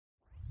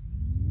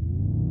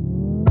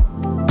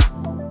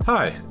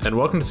Hi, and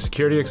welcome to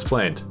Security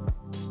Explained.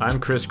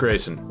 I'm Chris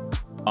Grayson.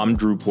 I'm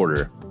Drew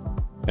Porter.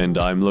 And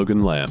I'm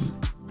Logan Lamb.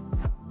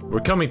 We're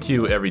coming to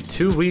you every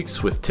 2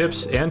 weeks with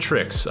tips and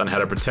tricks on how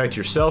to protect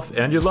yourself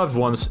and your loved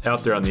ones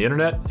out there on the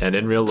internet and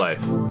in real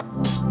life.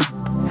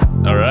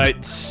 All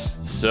right,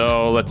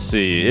 so let's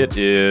see. It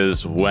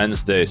is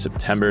Wednesday,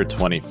 September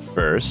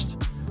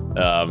 21st.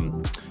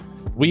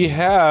 We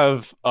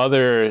have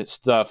other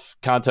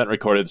content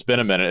recorded. It's been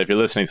a minute. If you're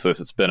listening to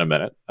this, it's been a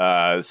minute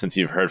since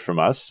you've heard from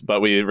us. But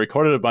we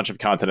recorded a bunch of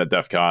content at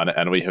DEF CON,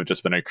 and we have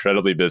just been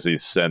incredibly busy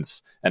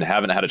since and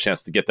haven't had a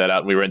chance to get that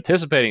out. We were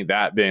anticipating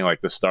that being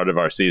like the start of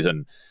our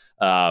season.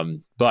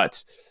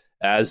 But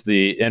as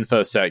the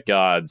InfoSec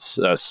gods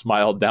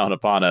smiled down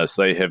upon us,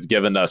 they have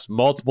given us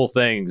multiple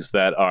things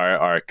that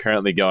are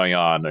currently going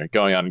on or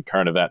going on in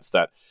current events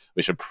that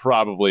we should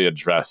probably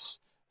address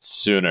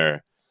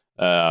sooner.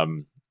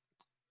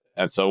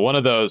 And so one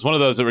of those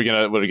that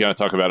we're gonna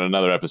talk about in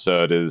another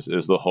episode is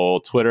the whole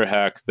Twitter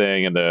hack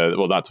thing and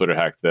not Twitter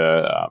hack,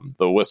 the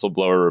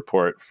whistleblower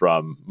report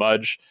from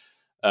Mudge,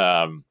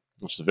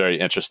 which is very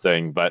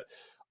interesting. But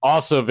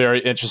also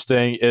very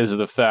interesting is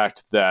the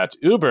fact that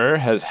Uber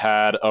has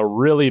had a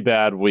really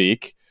bad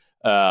week,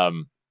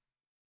 and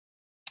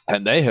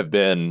they have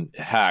been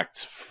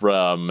hacked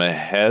from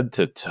head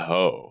to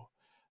toe.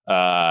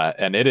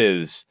 And it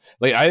is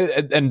like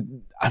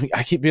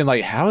I keep being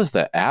like, how is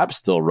the app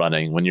still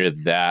running when you're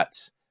that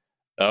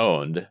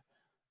owned?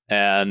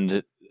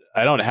 And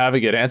I don't have a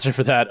good answer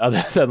for that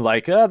other than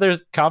like,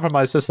 there's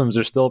compromised systems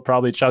are still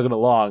probably chugging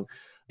along.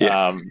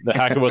 Yeah. The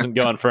hacker wasn't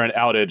going for an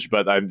outage,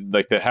 but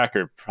the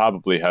hacker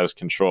probably has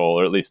control,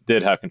 or at least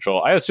did have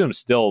control. I assume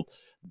still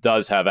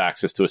does have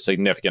access to a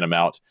significant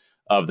amount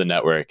of the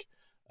network.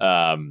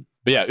 But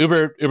yeah,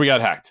 Uber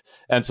got hacked,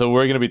 and so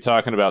we're going to be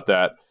talking about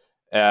that.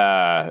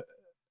 And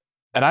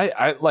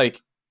I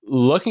like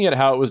looking at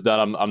how it was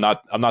done. I'm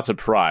not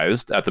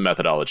surprised at the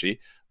methodology,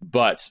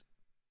 but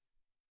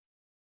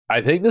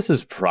I think this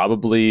is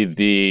probably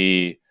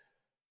the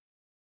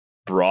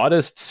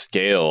broadest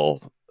scale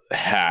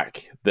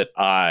hack that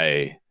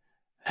I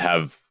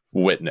have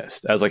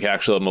witnessed as like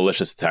actual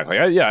malicious attack. Like,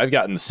 I've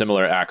gotten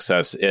similar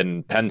access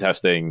in pen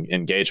testing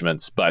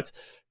engagements, but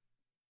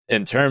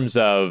in terms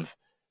of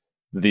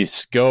the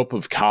scope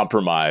of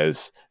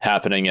compromise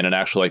happening in an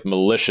actual like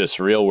malicious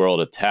real world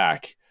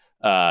attack,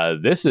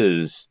 this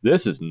is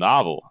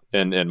novel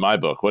in my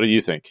book. What do you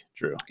think,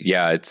 Drew?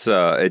 Yeah,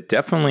 it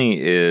definitely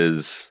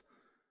is.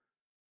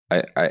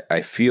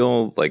 I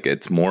feel like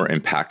it's more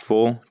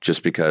impactful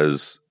just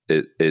because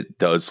it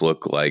does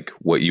look like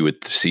what you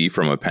would see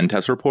from a pen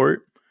test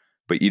report,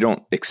 but you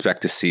don't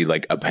expect to see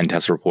like a pen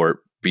test report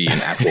be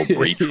an actual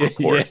breach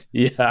report.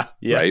 Yeah.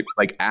 Right?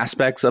 Like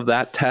aspects of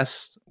that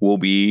test will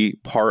be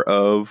part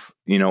of,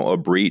 a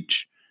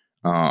breach.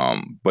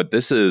 But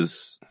this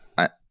is,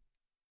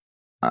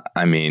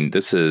 I mean,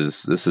 this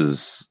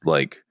is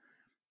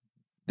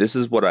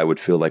what I would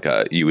feel like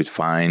you would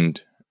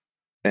find.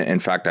 In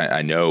fact,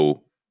 I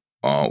know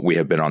we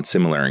have been on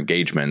similar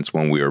engagements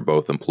when we were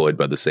both employed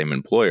by the same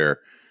employer,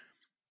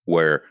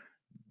 where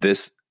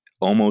this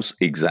almost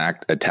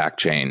exact attack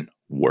chain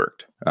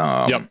worked.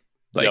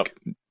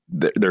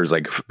 There's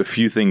like a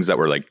few things that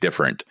were like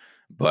different,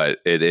 but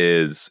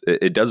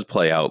it does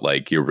play out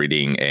like you're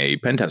reading a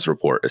pen test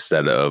report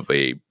instead of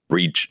a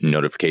breach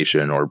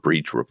notification or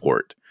breach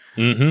report.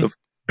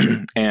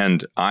 Mm-hmm.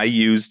 And I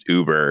used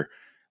Uber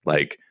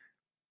like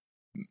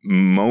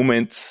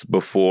moments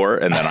before,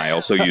 and then I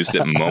also used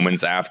it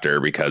moments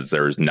after because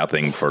there was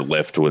nothing for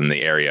Lyft in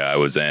the area I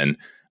was in.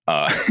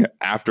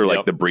 After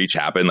like the breach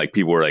happened, like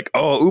people were like,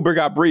 "Oh, Uber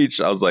got breached."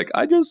 I was like,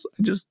 I just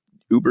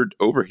Ubered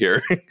over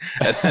here.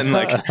 And then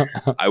like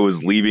I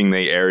was leaving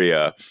the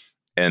area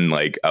and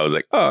like I was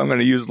like, oh, I'm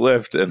gonna use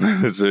Lyft, and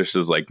there's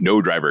just like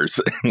no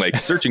drivers, like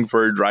searching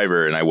for a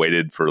driver, and I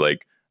waited for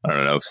like, I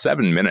don't know,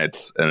 7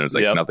 minutes, and it was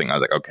like nothing. I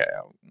was like, okay,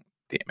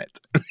 damn it.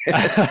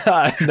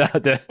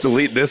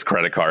 Delete this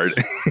credit card.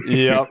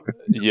 Yep.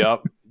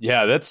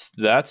 Yeah,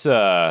 that's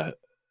man,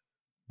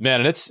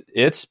 and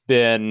it's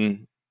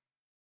been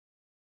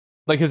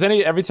like, because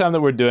every time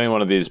that we're doing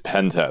one of these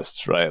pen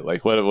tests, right?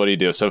 Like, what do you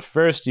do? So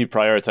first, you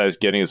prioritize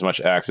getting as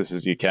much access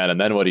as you can, and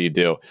then what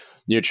do?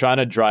 You're trying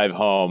to drive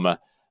home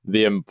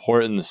the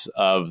importance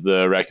of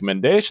the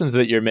recommendations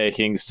that you're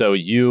making. So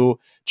you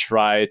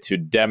try to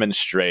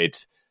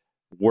demonstrate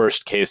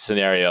worst case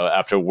scenario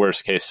after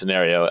worst case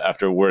scenario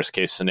after worst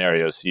case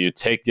scenario. So you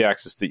take the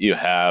access that you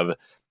have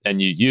and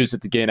you use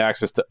it to gain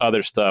access to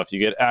other stuff. You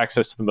get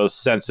access to the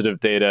most sensitive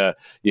data.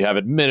 You have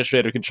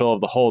administrative control of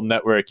the whole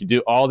network. You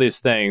do all these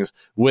things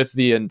with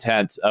the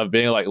intent of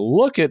being like,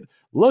 look at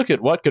what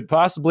could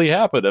possibly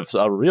happen if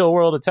a real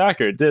world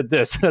attacker did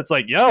this. And it's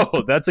like,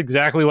 yo, that's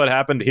exactly what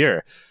happened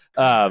here.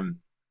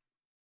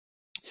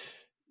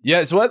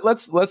 Yeah, so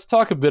let's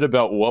talk a bit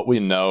about what we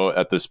know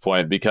at this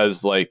point,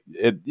 because like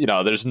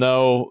there's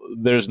no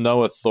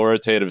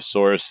authoritative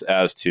source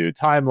as to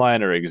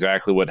timeline or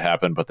exactly what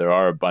happened, but there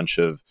are a bunch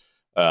of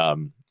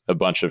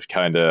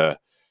kind of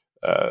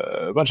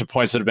a bunch of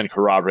points that have been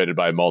corroborated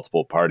by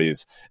multiple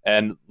parties.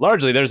 And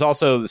largely, there's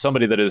also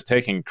somebody that is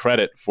taking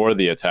credit for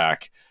the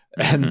attack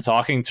and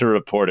talking to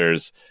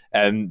reporters,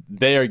 and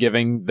they are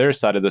giving their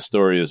side of the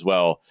story as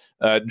well.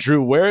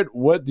 Drew,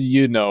 what do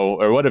you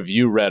know, or what have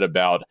you read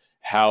about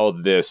how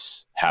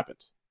this happened?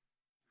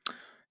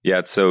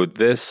 Yeah, so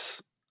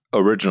this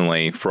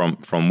originally,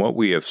 from what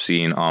we have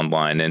seen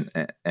online,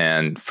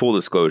 and full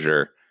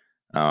disclosure,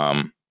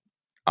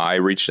 I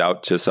reached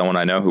out to someone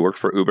I know who works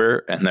for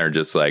Uber, and they're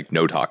just like,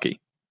 no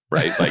talkie,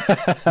 right?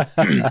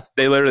 Like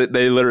they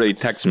literally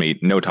text me,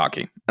 no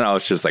talkie, and I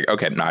was just like,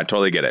 okay, no, I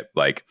totally get it.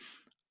 Like,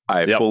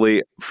 I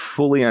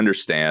fully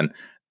understand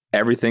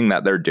everything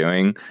that they're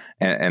doing,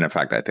 and in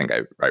fact, I think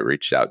I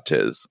reached out to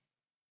his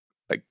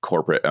like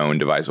corporate owned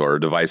device, or a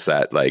device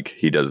that like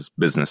he does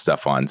business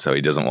stuff on, so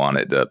he doesn't want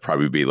it to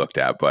probably be looked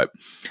at. But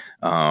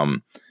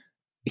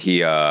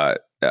he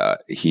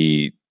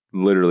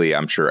literally,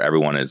 I'm sure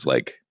everyone is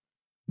like,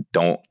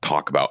 don't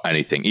talk about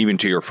anything, even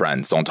to your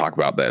friends. Don't talk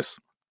about this.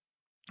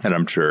 And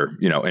I'm sure,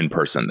 in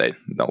person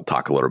they'll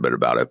talk a little bit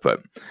about it,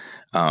 but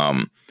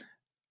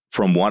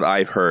from what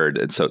I've heard,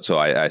 and so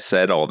I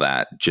said all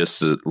that just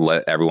to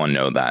let everyone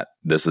know that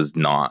this is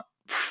not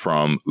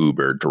from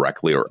Uber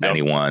directly, or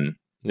anyone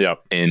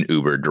in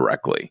Uber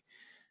directly.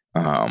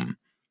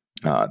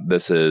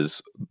 This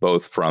is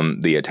both from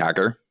the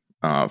attacker,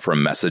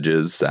 from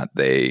messages that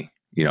they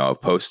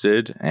have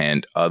posted,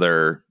 and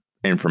other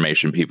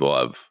information people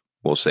have,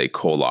 we'll say,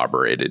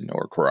 collaborated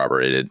or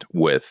corroborated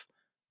with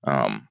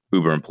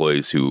Uber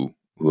employees who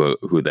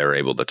they're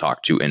able to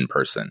talk to in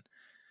person.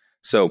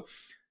 So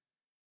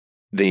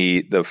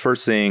the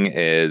first thing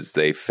is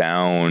they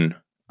found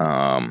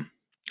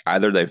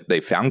either they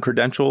found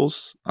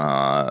credentials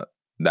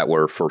that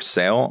were for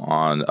sale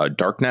on a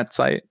darknet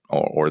site,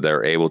 or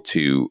they're able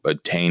to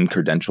obtain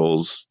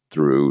credentials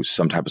through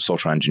some type of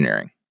social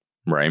engineering,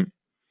 right?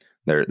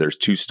 There's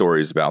two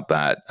stories about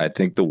that. I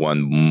think the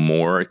one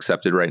more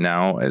accepted right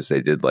now is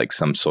they did like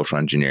some social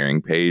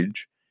engineering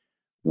page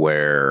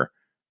where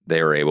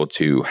they were able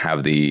to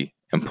have the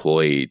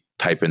employee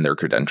type in their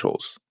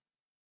credentials.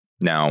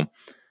 Now,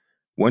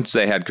 once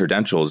they had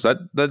credentials,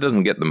 that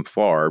doesn't get them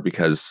far,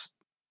 because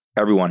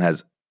everyone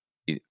has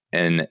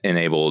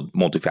enabled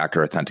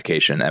multi-factor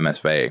authentication,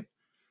 MFA.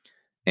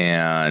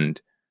 And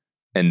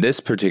in this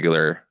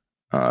particular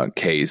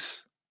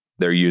case,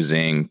 they're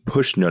using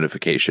push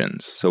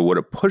notifications. So what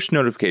a push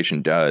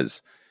notification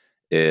does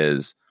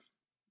is,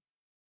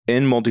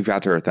 in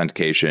multi-factor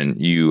authentication,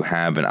 you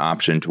have an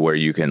option to where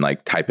you can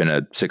like type in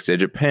a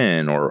 6-digit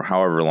PIN, or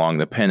however long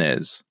the PIN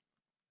is,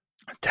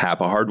 tap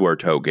a hardware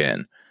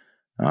token,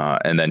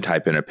 and then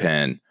type in a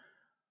PIN,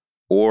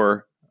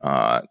 or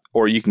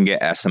you can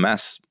get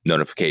SMS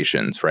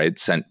notifications, right?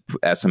 Sent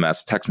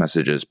SMS text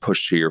messages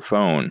pushed to your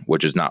phone,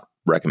 which is not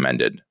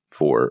recommended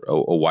for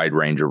a wide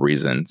range of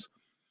reasons.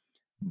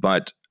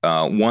 But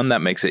one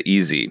that makes it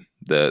easy,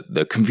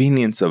 the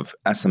convenience of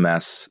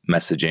SMS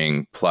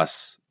messaging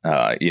plus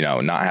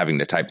not having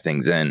to type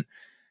things in,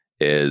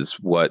 is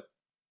what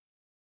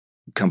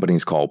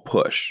companies call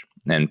push.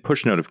 And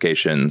push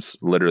notifications,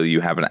 literally,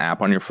 you have an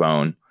app on your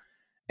phone,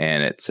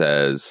 and it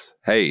says,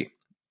 hey,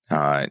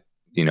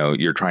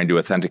 you're trying to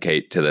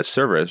authenticate to this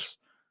service,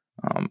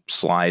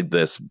 slide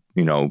this,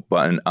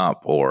 button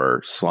up,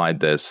 or slide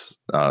this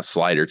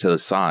slider to the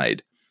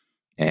side,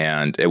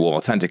 and it will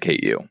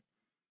authenticate you.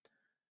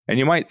 And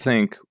you might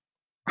think,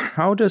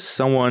 how does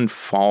someone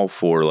fall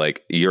for,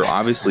 like, you're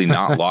obviously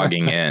not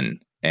logging in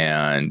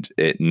and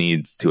it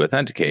needs to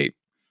authenticate?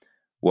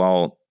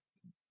 Well,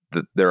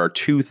 there are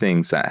two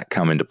things that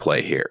come into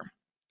play here.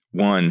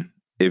 One,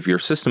 if your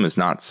system is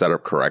not set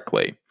up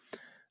correctly,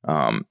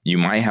 you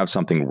might have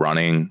something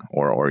running,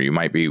 or you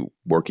might be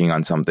working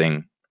on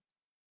something,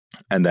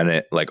 and then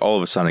it, like, all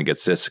of a sudden it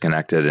gets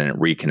disconnected and it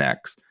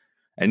reconnects,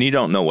 and you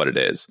don't know what it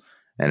is.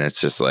 And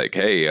it's just like,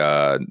 hey,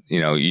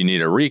 you need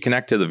to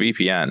reconnect to the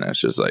VPN. It's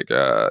just like,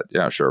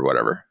 yeah, sure,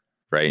 whatever.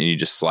 Right. And you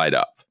just slide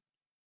up.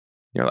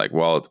 You're like,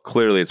 well,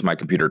 clearly it's my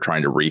computer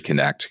trying to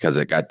reconnect because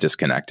it got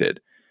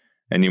disconnected.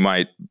 And you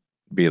might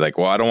be like,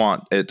 well, I don't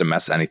want it to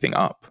mess anything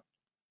up,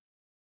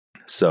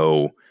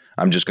 so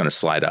I'm just going to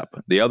slide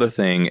up. The other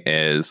thing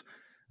is,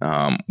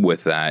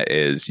 with that,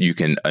 is you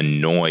can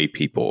annoy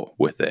people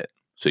with it.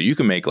 So you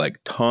can make like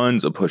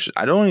tons of pushes.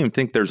 I don't even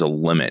think there's a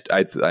limit.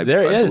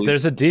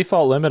 There's a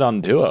default limit on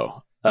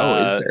Duo.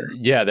 Is there?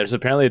 Yeah, there's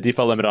apparently a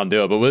default limit on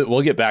Duo, but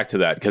we'll get back to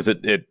that, because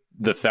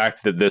the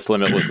fact that this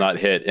limit was not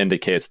hit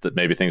indicates that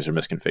maybe things are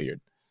misconfigured.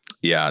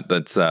 Yeah,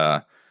 that's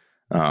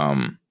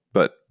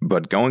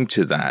but going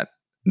to that,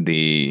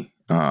 the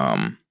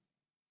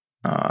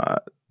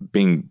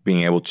being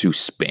able to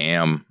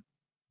spam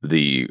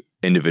the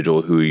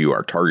individual who you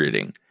are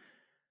targeting,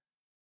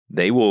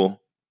 they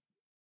will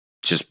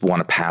just want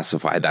to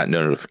pacify that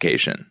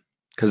notification,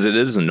 because it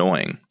is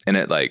annoying. And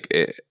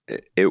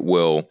it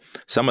will,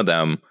 some of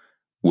them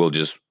will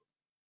just,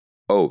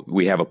 oh,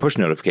 we have a push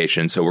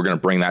notification, so we're going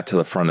to bring that to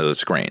the front of the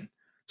screen.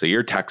 So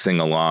you're texting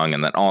along,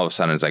 and then all of a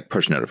sudden it's like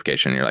push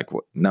notification. And you're like,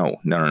 no,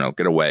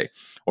 get away.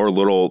 Or a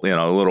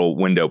little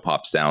window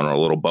pops down, or a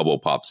little bubble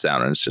pops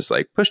down, and it's just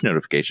like push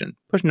notification.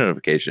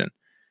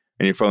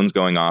 And your phone's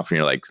going off, and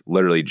you're like,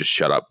 literally just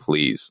shut up,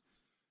 please.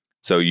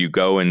 So you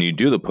go and you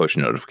do the push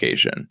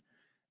notification.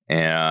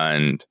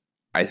 And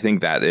I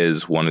think that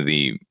is one of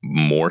the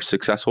more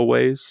successful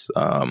ways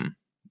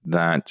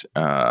that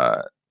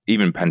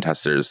even pen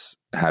testers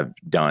have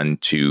done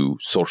to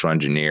social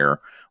engineer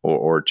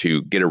or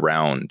to get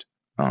around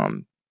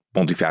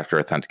multi-factor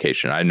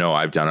authentication. I know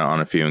I've done it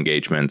on a few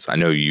engagements. I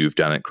know you've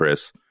done it,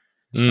 Chris.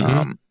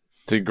 Mm-hmm.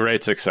 It's a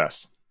great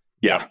success.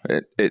 Yeah,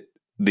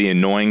 the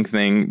annoying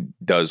thing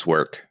does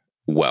work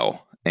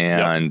well.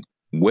 And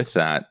with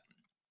that,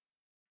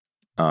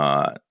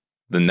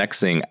 the next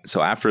thing,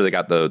 so after they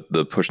got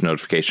the push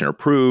notification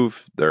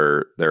approved,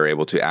 they're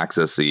able to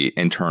access the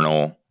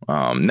internal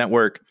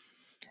network,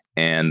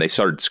 and they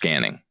started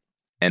scanning,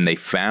 and they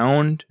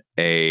found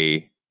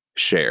a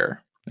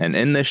share. And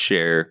in this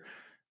share,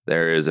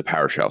 there is a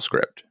PowerShell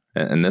script.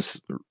 And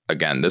this,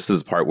 again, this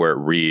is the part where it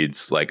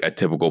reads like a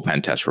typical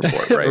pen test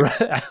report, right?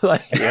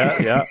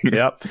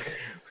 Yeah.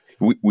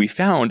 We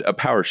found a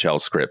PowerShell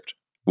script.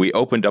 We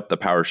opened up the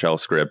PowerShell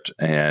script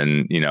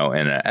and, in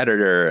an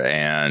editor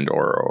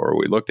or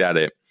we looked at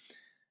it,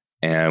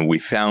 and we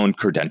found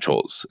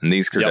credentials. And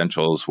these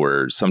credentials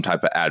were some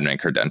type of admin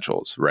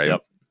credentials, right?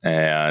 Yep.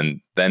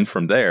 And then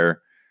from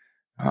there,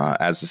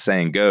 as the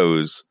saying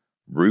goes,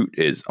 root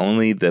is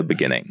only the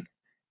beginning.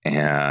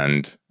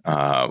 And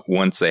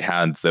once they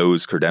had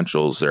those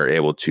credentials, they're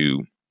able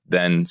to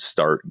then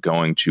start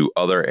going to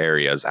other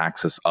areas,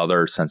 access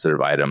other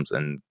sensitive items,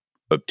 and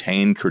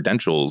obtain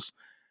credentials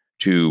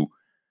to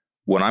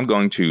what I'm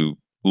going to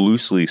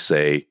loosely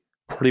say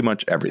pretty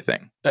much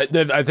everything. I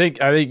think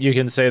you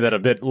can say that a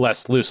bit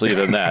less loosely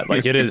than that.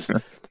 Like, it is,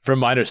 from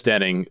my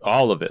understanding,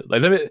 all of it.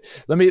 Like,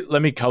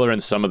 let me color in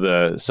some of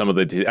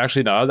the.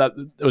 Actually, no.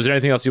 Was there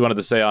anything else you wanted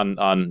to say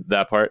on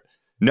that part?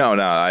 No.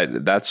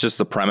 That's just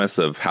the premise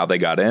of how they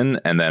got in,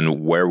 and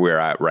then where we're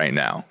at right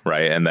now,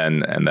 right? And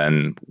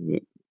then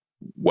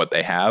what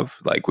they have.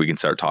 Like, we can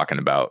start talking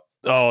about.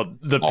 Oh,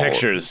 the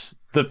pictures.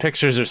 The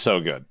pictures are so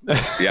good.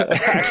 Yeah.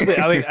 Actually,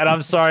 I think, and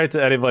I'm sorry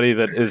to anybody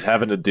that is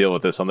having to deal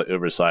with this on the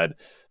Uber side,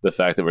 the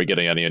fact that we're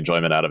getting any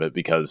enjoyment out of it,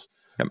 because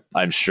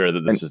I'm sure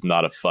that this is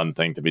not a fun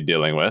thing to be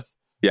dealing with.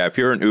 Yeah, if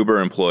you're an Uber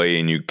employee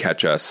and you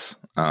catch us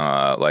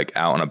like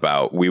out and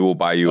about, we will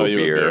buy you a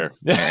beer.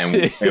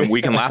 And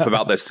we can laugh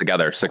about this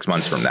together 6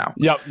 months from now.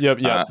 Yep.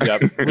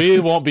 We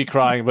won't be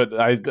crying, but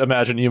I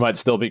imagine you might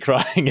still be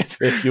crying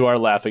if you are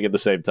laughing at the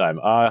same time.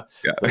 The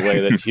way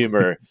that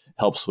humor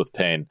helps with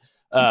pain.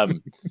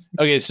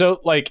 Okay, so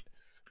like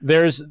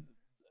there's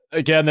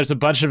a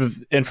bunch of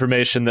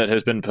information that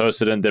has been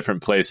posted in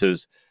different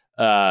places,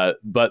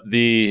 but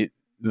the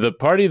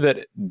party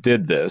that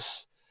did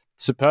this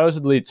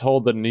supposedly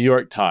told the New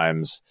York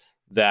Times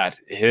that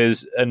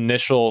his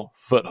initial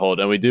foothold,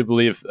 and we do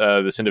believe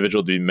this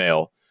individual to be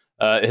male,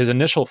 his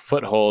initial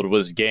foothold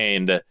was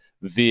gained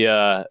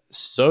via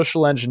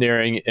social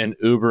engineering an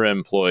Uber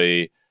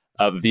employee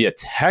via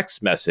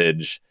text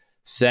message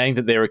saying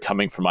that they were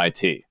coming from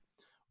IT.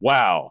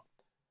 Wow.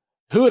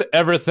 Who would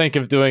ever think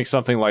of doing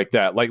something like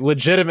that? Like,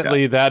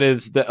 legitimately, that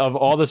is, of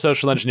all the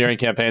social engineering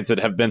campaigns that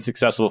have been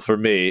successful for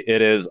me, it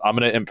is, I'm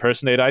going to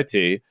impersonate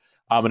IT.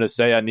 I'm going to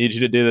say, I need you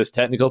to do this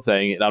technical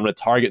thing, and I'm going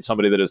to target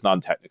somebody that is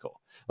non-technical.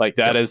 Like,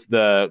 that is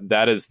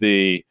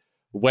the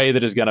way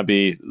that is going to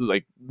be,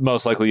 like,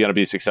 most likely going to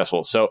be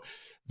successful. So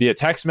via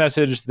text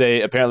message,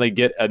 they apparently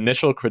get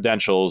initial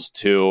credentials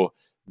to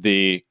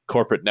the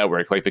corporate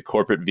network, like the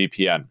corporate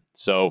VPN.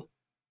 So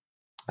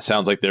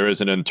sounds like there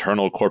is an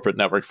internal corporate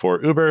network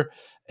for Uber,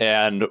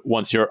 and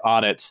once you're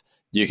on it,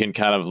 you can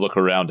kind of look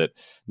around it.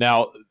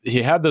 Now,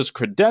 he had those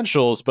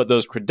credentials, but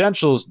those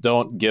credentials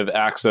don't give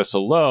access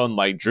alone.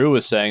 Like Drew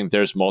was saying,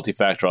 there's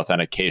multi-factor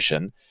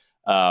authentication,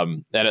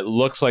 and it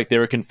looks like they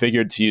were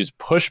configured to use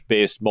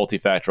push-based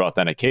multi-factor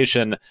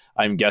authentication.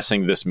 I'm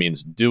guessing this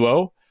means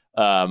Duo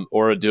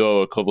or a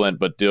Duo equivalent,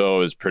 but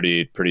Duo is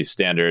pretty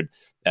standard.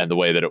 And the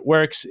way that it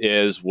works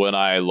is when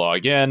I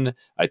log in,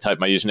 I type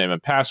my username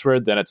and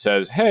password, then it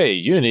says, hey,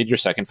 you need your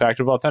second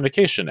factor of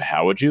authentication.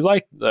 How would you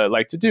like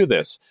to do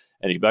this?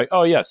 And you can be like,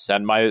 oh, yes,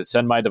 send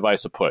my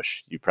device a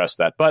push. You press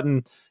that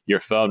button, your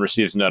phone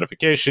receives a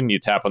notification, you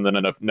tap on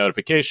the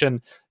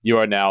notification, you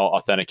are now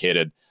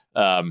authenticated.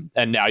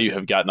 And now you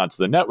have gotten onto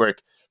the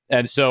network.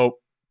 And so,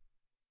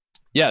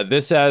 yeah,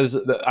 this is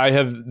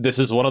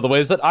one of the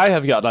ways that I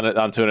have gotten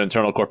onto an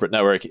internal corporate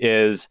network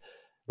is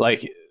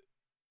like,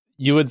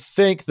 you would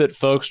think that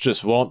folks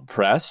just won't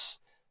press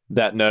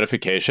that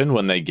notification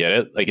when they get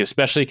it, like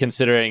especially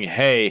considering,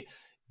 hey,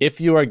 if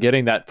you are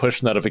getting that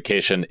push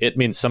notification, it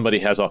means somebody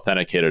has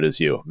authenticated as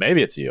you.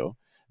 Maybe it's you.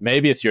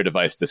 Maybe it's your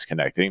device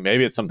disconnecting.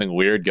 Maybe it's something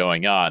weird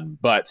going on.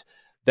 But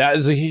that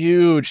is a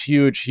huge,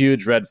 huge,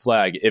 huge red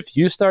flag. If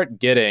you start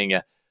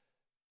getting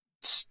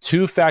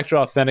two-factor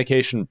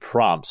authentication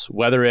prompts,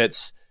 whether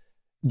it's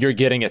you're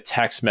getting a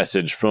text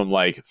message from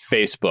like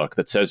Facebook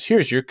that says,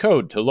 here's your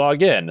code to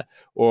log in,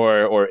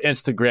 or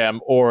Instagram,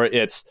 or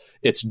it's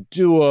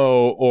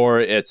Duo, or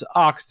it's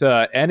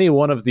Okta, any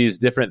one of these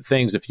different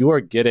things. If you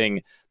are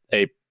getting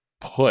a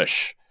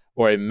push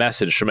or a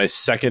message from a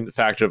second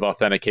factor of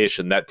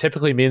authentication, that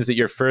typically means that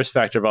your first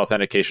factor of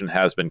authentication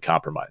has been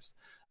compromised.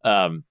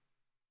 And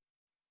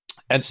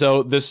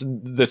so this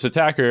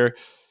attacker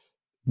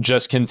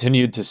just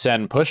continued to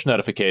send push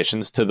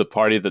notifications to the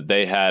party that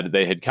they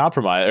had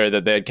compromised, or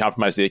that they had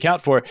compromised the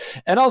account for.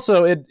 And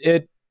also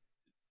it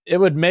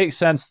would make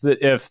sense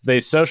that if they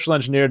social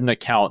engineered an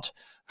account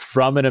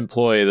from an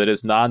employee that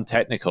is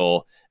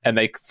non-technical, and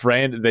they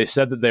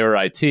said that they were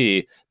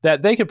IT,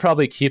 that they could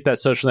probably keep that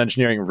social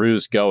engineering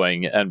ruse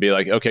going and be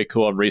like, okay,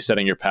 cool, I'm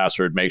resetting your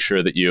password. Make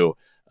sure that you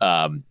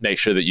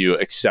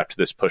accept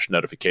this push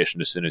notification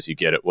as soon as you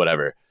get it,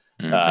 whatever.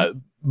 Mm-hmm.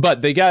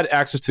 But they got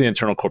access to the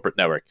internal corporate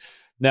network.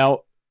 Now,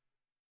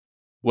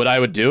 what I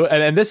would do,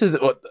 and this is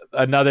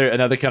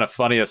another kind of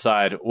funny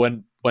aside,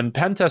 when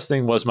pen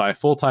testing was my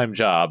full-time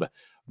job,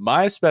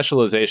 my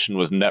specialization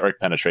was network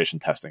penetration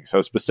testing.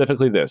 So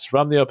specifically this,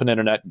 from the open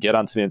internet, get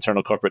onto the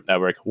internal corporate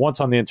network.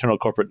 Once on the internal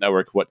corporate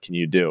network, what can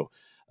you do?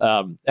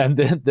 And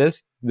then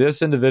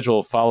this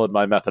individual followed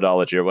my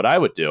methodology, or what I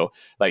would do,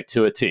 like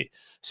to a T.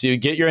 So you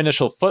get your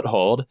initial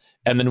foothold,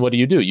 and then what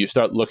do? You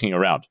start looking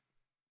around.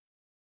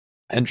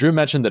 And Drew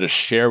mentioned that a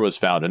share was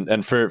found.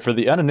 And for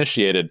the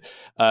uninitiated,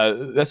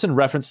 that's in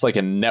reference to like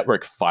a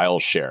network file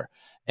share.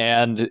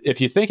 And if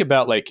you think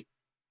about, like,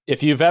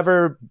 if you've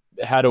ever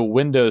had a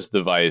Windows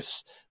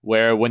device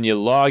where when you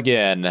log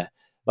in,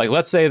 like,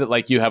 let's say that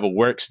like you have a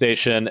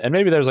workstation, and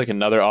maybe there's like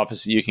another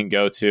office that you can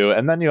go to,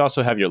 and then you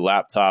also have your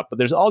laptop, but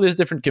there's all these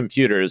different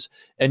computers,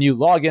 and you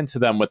log into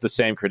them with the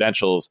same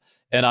credentials.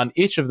 And on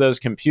each of those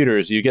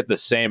computers, you get the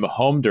same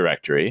home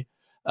directory.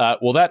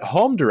 Well, that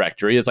home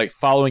directory is like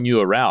following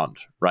you around,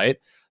 right?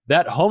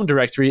 That home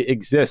directory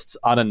exists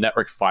on a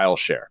network file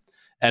share.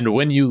 And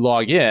when you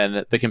log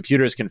in, the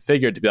computer is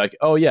configured to be like,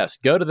 oh, yes,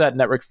 go to that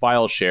network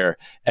file share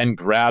and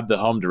grab the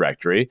home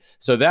directory.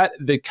 So that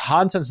the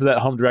contents of that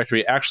home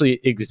directory actually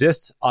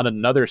exist on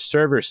another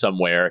server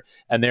somewhere,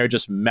 and they're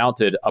just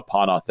mounted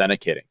upon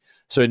authenticating.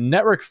 So a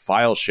network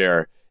file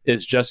share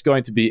is just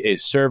going to be a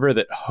server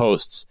that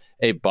hosts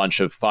a bunch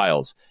of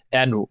files.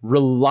 And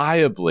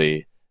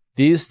reliably,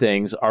 these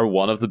things are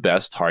one of the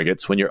best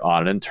targets when you're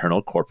on an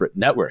internal corporate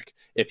network.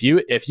 If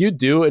you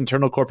do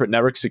internal corporate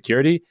network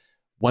security,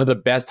 one of the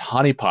best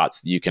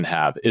honeypots that you can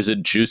have is a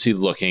juicy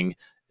looking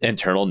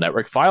internal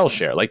network file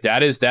share. Like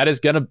that is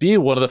going to be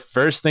one of the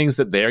first things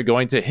that they're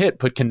going to hit.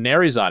 Put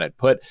canaries on it,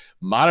 put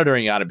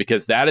monitoring on it,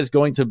 because that is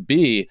going to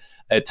be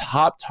a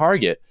top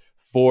target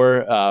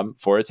for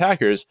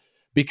attackers,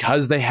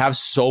 because they have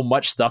so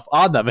much stuff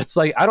on them. It's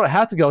like, I don't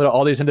have to go to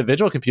all these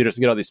individual computers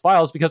to get all these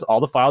files, because all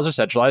the files are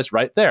centralized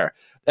right there.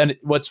 And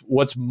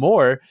what's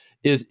more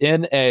is,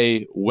 in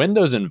a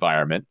Windows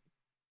environment,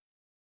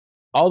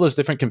 all those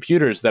different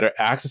computers that are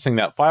accessing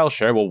that file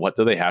share, well, what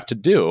do they have to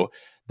do?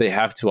 They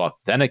have to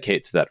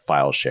authenticate to that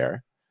file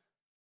share.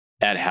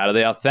 And how do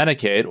they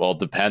authenticate? Well, it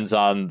depends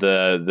on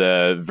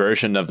the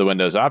version of the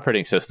Windows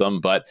operating system,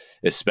 but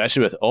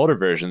especially with older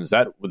versions,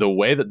 that the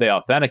way that they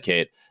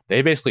authenticate,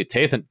 they basically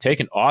take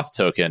an auth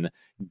token,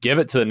 give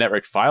it to the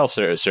network file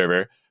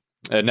server,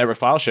 a network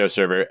file share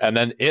server, and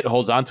then it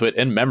holds onto it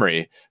in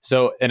memory.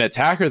 So an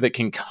attacker that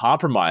can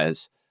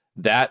compromise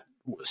that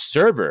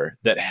server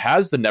that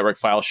has the network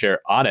file share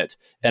on it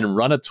and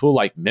run a tool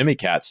like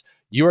Mimikatz,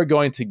 you are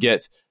going to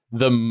get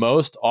the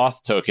most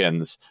auth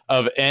tokens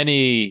of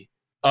any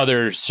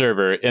other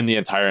server in the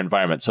entire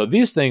environment. So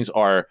these things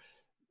are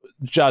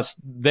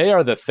they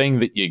are the thing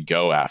that you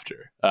go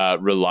after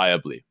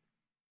reliably.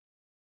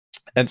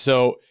 And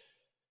so,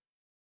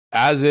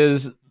 as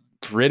is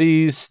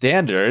pretty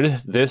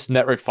standard, this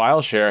network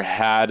file share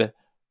had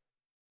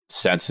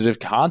sensitive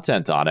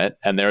content on it,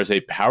 and there was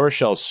a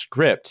PowerShell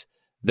script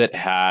that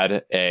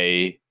had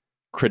a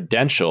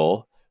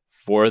credential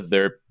for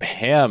their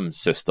PAM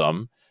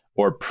system,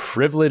 or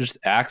privileged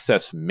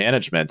access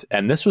management.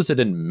 And this was an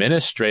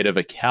administrative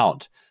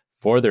account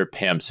for their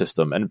PAM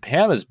system. And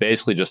PAM is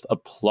basically just a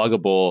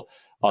pluggable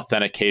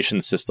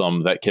authentication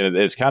system that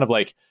is kind of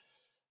like,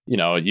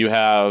 you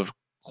have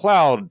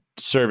cloud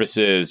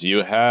services,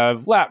 you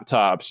have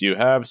laptops, you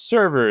have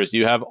servers,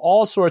 you have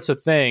all sorts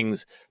of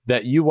things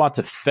that you want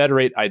to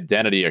federate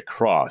identity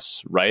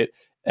across, right?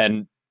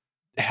 And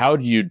how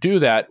do you do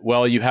that?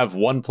 Well, you have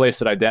one place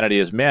that identity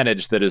is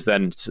managed that is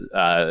then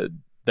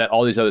that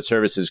all these other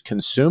services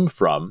consume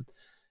from.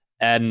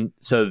 And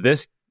so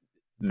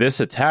this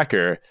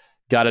attacker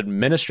got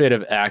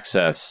administrative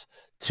access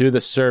to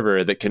the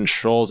server that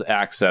controls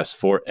access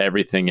for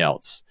everything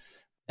else.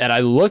 And I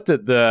looked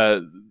at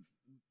the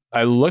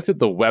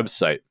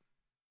website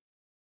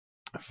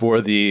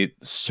for the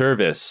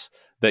service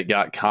that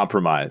got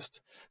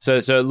compromised. So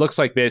it looks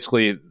like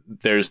basically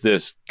there's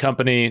this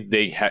company,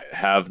 they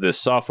have this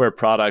software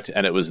product,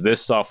 and it was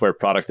this software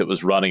product that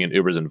was running in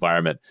Uber's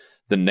environment.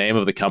 The name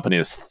of the company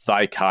is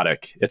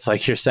Thycotic. It's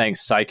like you're saying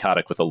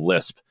psychotic with a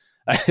lisp.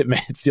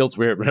 It feels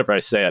weird whenever I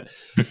say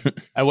it.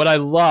 And what I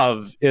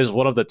love is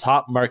one of the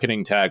top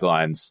marketing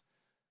taglines: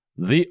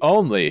 the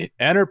only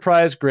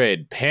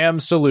enterprise-grade PAM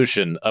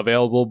solution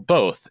available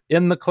both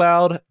in the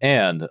cloud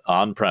and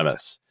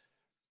on-premise.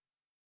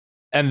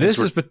 And this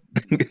is...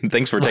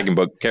 Thanks for taking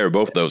care of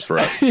both those for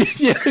us.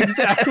 Yeah,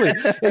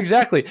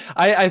 exactly.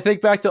 I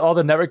think back to all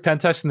the network pen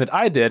testing that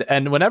I did,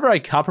 and whenever I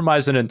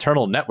compromised an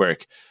internal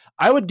network,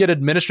 I would get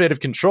administrative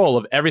control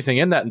of everything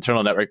in that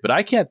internal network, but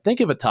I can't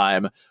think of a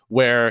time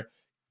where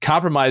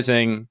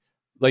compromising,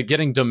 like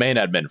getting domain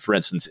admin, for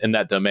instance, in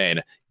that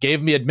domain,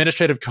 gave me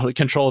administrative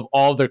control of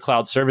all of their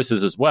cloud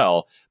services as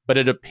well. But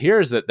it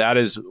appears that that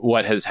is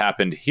what has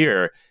happened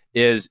here,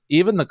 is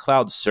even the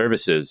cloud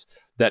services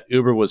that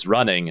Uber was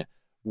running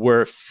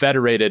were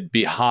federated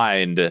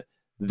behind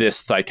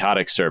this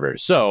Thycotic server.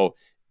 So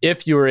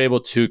if you were able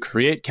to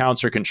create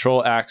counts or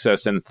control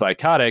access in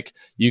Thycotic,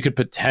 you could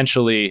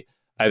potentially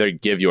either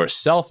give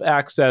yourself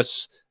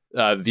access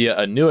via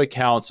a new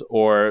account,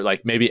 or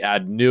like maybe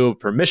add new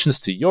permissions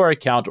to your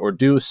account, or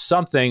do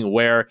something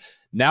where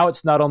now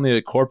it's not only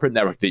the corporate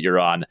network that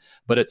you're on,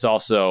 but it's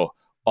also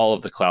all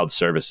of the cloud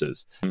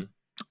services.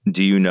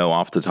 Do you know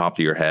off the top of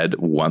your head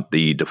what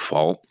the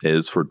default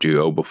is for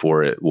Duo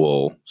before it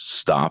will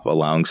stop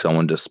allowing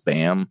someone to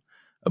spam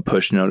a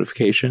push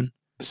notification?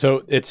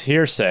 So it's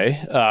hearsay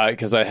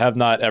because I have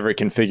not ever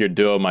configured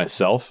Duo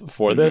myself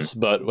for this.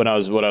 But what I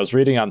was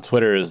reading on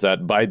Twitter is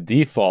that by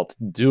default,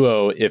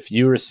 Duo, if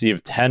you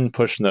receive 10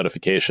 push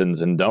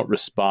notifications and don't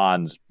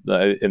respond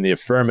in the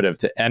affirmative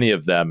to any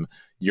of them,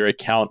 your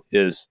account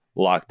is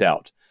locked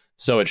out.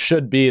 So it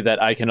should be that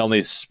I can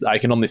only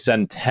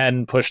send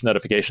 10 push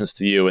notifications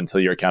to you until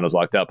your account is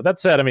locked out. But that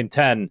said, I mean,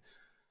 10,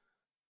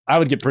 I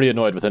would get pretty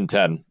annoyed within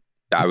 10.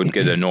 I would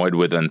get annoyed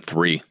within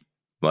 3.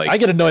 Like, I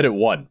get annoyed at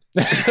 1.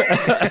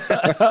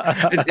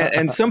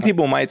 and some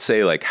people might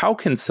say, like, how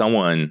can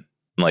someone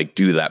like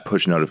do that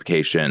push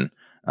notification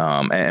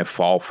and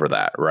fall for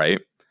that, right?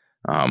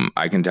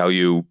 I can tell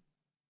you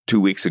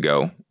 2 weeks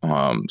ago,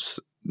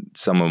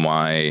 some of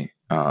my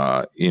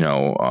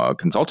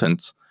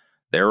consultants,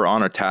 they were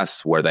on a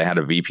test where they had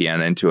a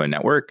VPN into a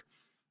network,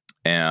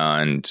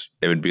 and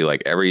it would be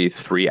like every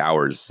 3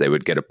 hours they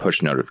would get a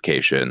push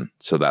notification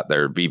so that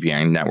their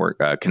VPN network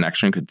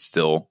connection could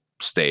still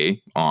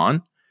stay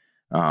on.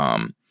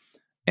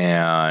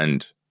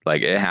 And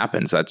like it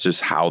happens. That's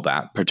just how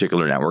that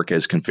particular network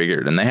is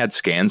configured. And they had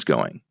scans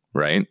going,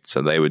 right?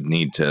 So they would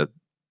need to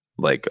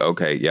like,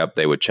 okay, yep,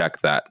 they would check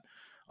that.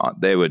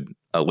 They would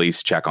at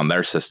least check on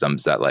their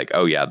systems that like,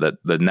 oh yeah,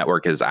 the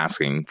network is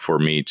asking for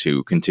me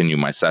to continue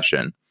my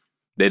session.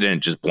 They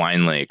didn't just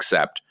blindly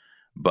accept.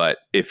 But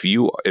if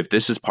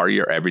this is part of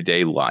your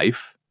everyday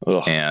life,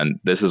 and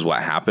this is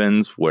what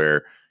happens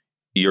where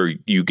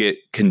you get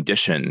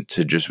conditioned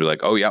to just be like,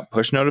 oh yeah,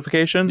 push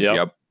notification.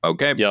 Yep.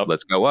 Okay. Yep.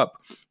 Let's go up.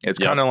 It's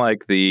kind of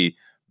like the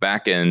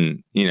back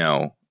in,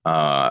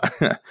 I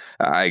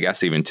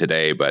guess even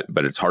today, but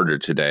it's harder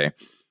today,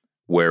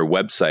 where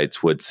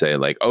websites would say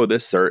like, oh,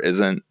 this cert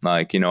isn't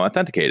like,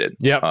 authenticated.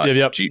 Yep.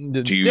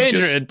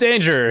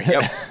 Danger.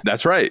 Yep.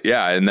 That's right.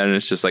 Yeah. And then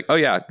it's just like, oh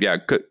yeah.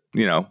 Go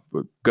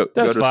to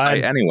the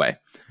site anyway.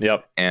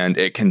 Yep. And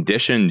it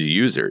conditioned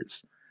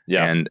users.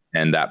 Yeah.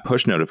 And that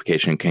push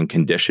notification can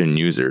condition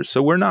users.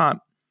 So we're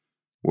not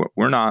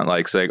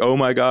like saying, oh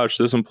my gosh,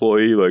 this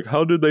employee, like,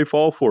 how did they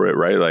fall for it?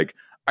 Right. Like,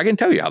 I can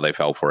tell you how they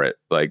fell for it.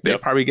 Like they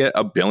probably get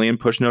 1 billion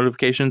push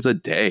notifications a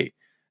day.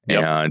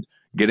 Yep. And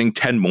getting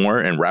 10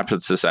 more in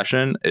rapid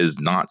succession is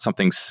not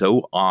something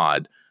so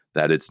odd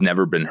that it's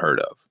never been heard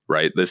of.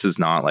 Right. This is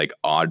not like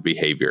odd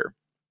behavior.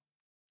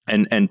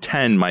 And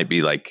 10 might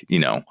be like,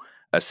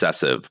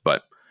 excessive,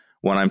 but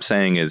what I'm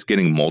saying is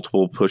getting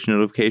multiple push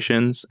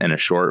notifications in a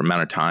short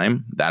amount of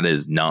time, that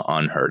is not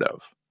unheard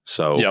of.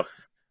 So,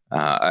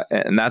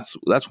 and that's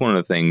one of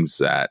the things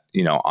that,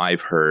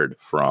 I've heard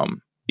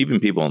from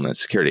even people in the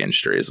security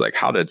industry is like,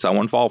 how did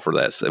someone fall for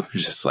this? It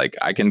was just like,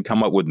 I can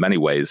come up with many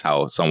ways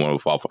how someone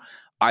would fall for.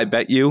 I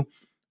bet you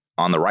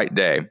on the right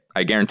day,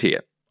 I guarantee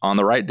it, on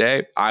the right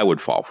day, I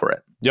would fall for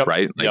it. Yep.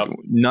 Right. Like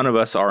none of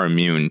us are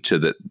immune to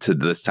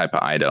this type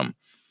of item.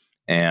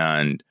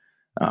 And,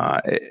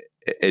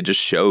 it just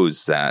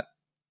shows that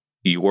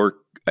your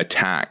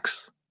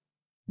attacks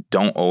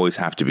don't always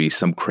have to be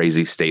some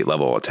crazy state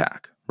level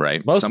attack,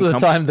 right? Most of the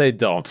time they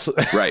don't.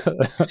 Right.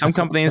 Some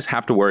companies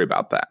have to worry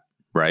about that,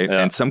 right?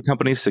 Yeah. And some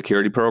companies'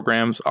 security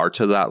programs are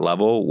to that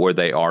level where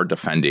they are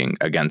defending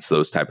against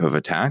those type of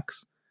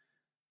attacks.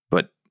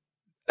 But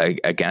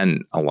again,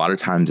 a lot of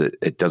times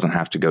it doesn't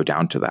have to go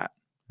down to that.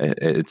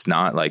 It's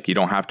not like you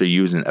don't have to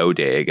use an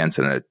O-Day against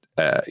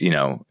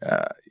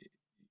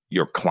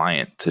your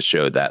client to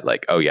show that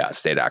like, oh yeah, a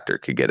state actor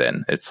could get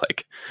in. It's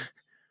like,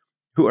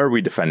 who are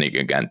we defending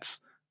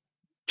against?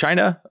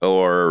 China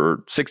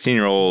or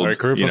 16-year-old? Or a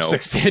group of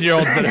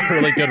 16-year-olds that are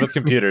really good with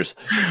computers.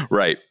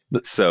 Right.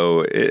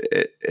 So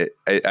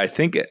I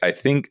think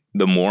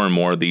the more and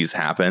more these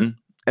happen,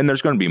 and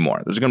there's going to be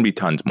more, there's going to be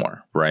tons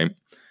more, right?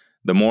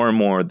 The more and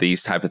more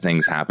these type of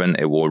things happen,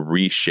 it will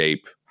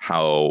reshape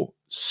how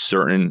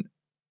certain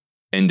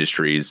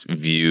industries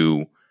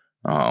view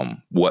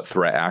what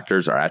threat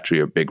actors are actually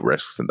a big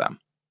risks to them,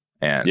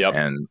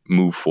 and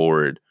move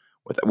forward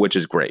with it, which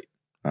is great.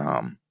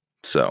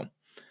 So,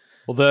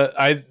 well,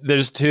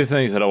 there's two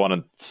things that I want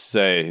to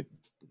say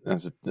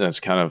as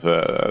kind of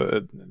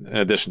in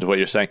addition to what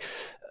you're saying.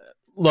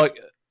 Look,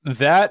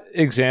 that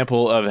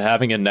example of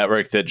having a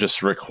network that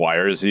just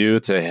requires you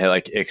to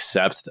like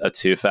accept a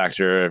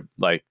two-factor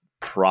like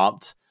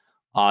prompt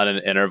on an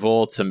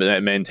interval to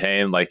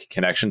maintain like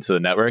connection to the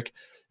network.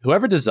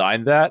 Whoever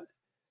designed that,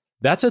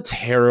 that's a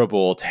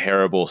terrible,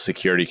 terrible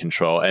security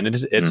control, and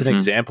it's an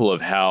example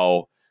of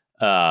how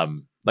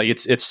like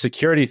it's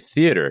security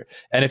theater.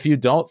 And if you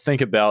don't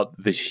think about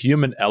the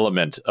human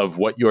element of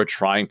what you're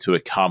trying to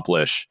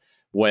accomplish,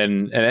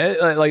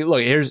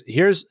 look,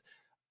 here's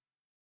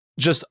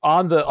just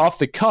off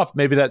the cuff,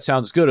 maybe that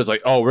sounds good. It's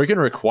like, oh, we're going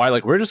to require,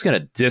 like, we're just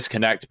going to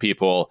disconnect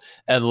people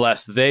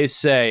unless they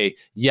say,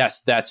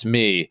 yes, that's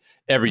me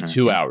every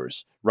 2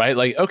 hours, right?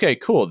 Like, okay,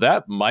 cool.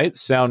 That might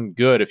sound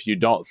good if you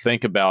don't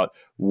think about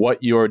what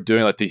you're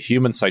doing, like the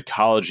human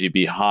psychology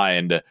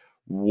behind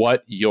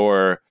what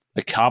you're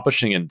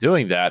accomplishing in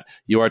doing that.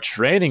 You are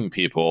training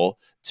people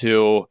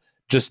to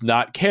just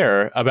not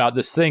care about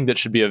this thing that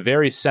should be a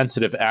very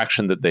sensitive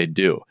action that they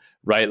do,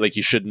 right? Like,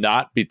 you should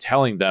not be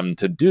telling them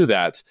to do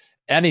that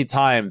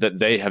anytime that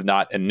they have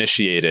not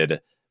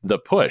initiated the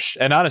push.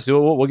 And honestly,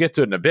 we'll get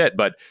to it in a bit,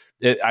 but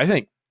I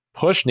think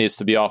push needs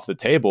to be off the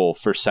table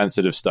for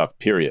sensitive stuff,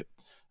 period.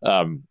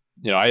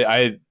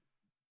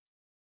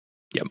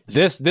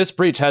 This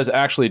breach has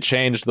actually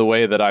changed the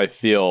way that I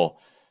feel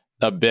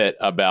a bit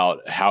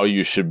about how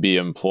you should be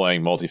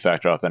employing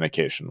multi-factor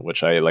authentication,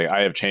 which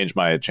I have changed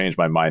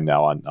my mind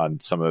now on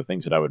some of the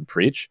things that I would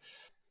preach.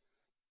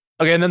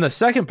 Okay, and then the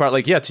second part,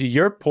 to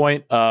your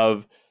point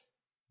of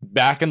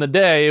back in the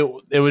day,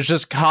 it was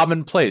just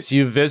commonplace.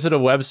 You visit a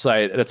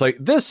website and it's like,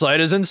 this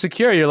site is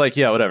insecure. You're like,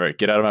 yeah, whatever,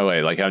 get out of my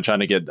way. Like, I'm trying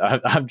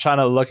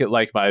to look at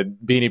like my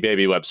Beanie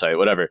Baby website,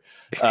 whatever.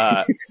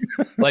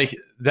 Like,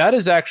 that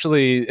is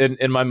actually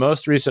in my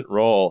most recent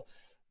role,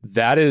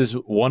 that is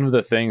one of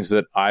the things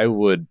that I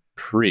would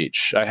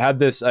preach. I had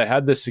this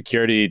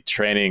security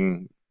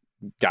training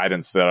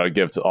guidance that I would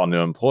give to all new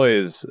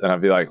employees, and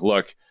I'd be like,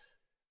 look,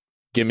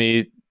 give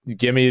me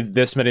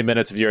this many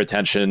minutes of your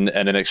attention,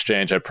 and in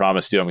exchange, I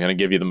promised you I'm going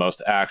to give you the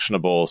most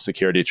actionable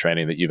security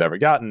training that you've ever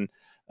gotten.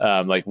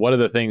 Like, what are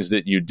the things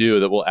that you do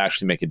that will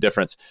actually make a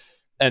difference?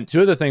 And two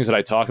of the things that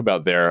I talk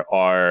about there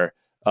are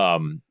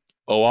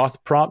OAuth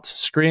prompt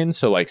screens.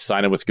 So like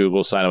sign in with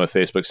Google, sign in with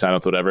Facebook, sign in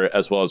with whatever,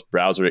 as well as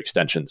browser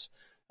extensions.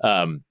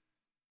 And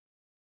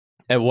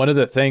one of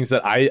the things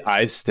that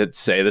I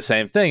say the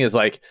same thing is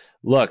like,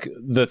 look,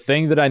 the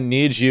thing that I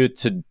need you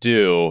to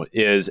do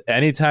is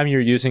anytime you're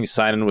using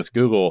sign in with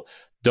Google,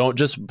 don't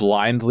just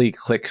blindly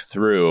click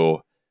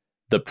through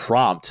the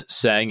prompt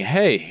saying,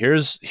 hey,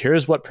 here's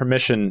what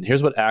permission,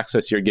 here's what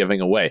access you're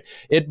giving away.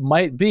 It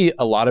might be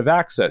a lot of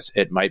access.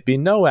 It might be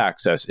no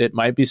access. It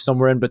might be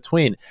somewhere in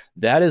between.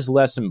 That is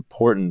less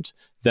important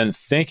than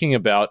thinking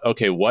about,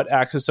 okay, what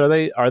access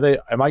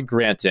am I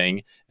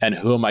granting, and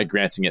who am I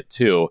granting it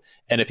to?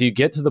 And if you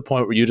get to the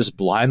point where you just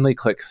blindly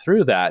click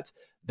through that,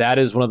 that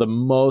is one of the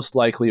most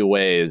likely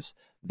ways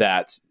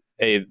that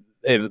a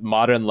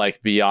modern like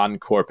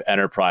BeyondCorp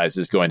enterprise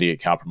is going to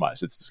get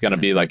compromised. It's going to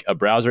be like a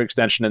browser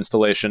extension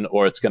installation,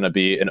 or it's going to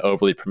be an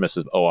overly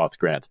permissive OAuth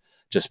grant,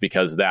 just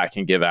because that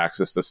can give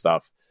access to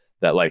stuff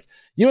that, like,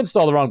 you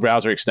install the wrong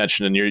browser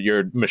extension and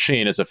your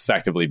machine is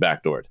effectively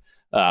backdoored.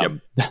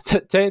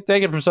 Take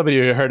it from somebody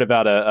who heard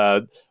about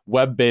a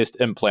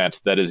web-based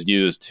implant that is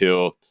used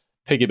to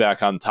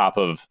piggyback on top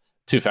of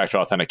two-factor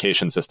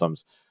authentication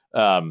systems.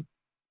 But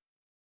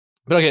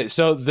okay,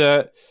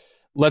 so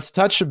let's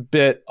touch a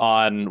bit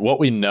on what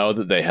we know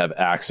that they have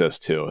access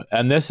to.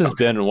 And this has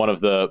been one of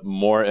the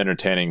more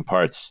entertaining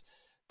parts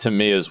to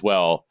me as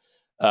well.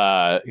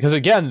 Because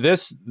again,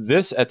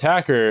 this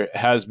attacker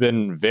has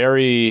been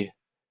very...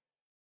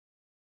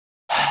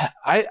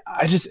 I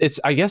guess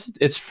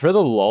it's for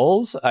the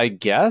lulz, I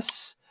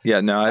guess.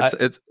 Yeah, no,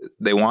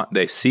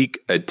 they seek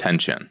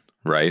attention,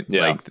 right?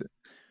 Yeah. Like,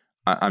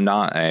 I'm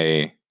not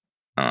a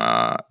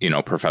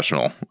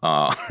professional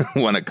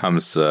when it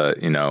comes to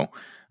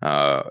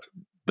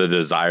the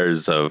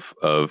desires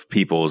of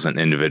peoples and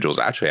individuals.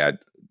 Actually,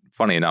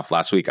 funny enough,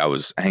 last week I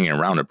was hanging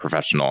around a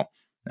professional,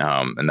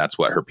 and that's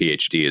what her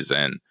PhD is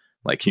in,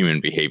 like human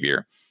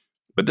behavior.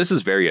 But this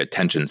is very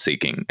attention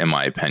seeking, in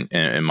my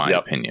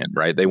opinion,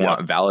 right? They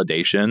want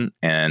validation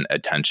and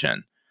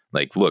attention.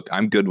 Like, look,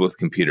 I'm good with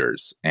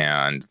computers,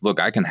 and look,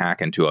 I can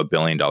hack into $1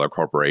 billion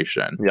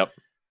corporation. Yep.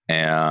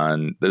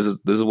 And this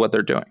is what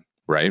they're doing,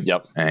 right?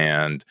 Yep.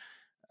 And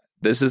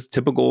this is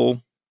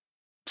typical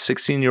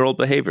 16-year-old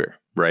behavior,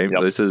 right?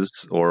 Yep. This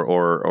is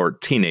or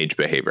teenage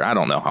behavior. I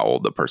don't know how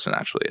old the person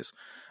actually is.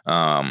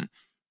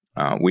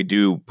 We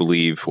do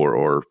believe,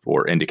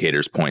 or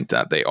indicators point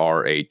that they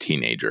are a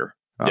teenager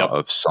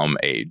of some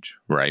age,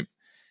 right?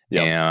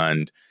 Yep.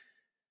 And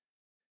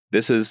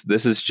this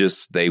is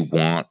just, they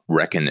want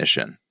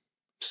recognition.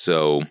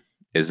 So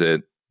is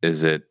it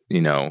Is it,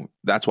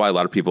 that's why a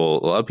lot of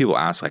people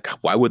ask, like,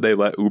 why would they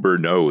let Uber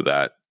know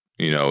that,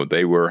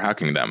 they were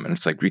hacking them? And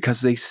it's like,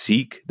 because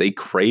they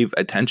crave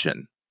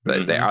attention.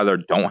 Mm-hmm. They either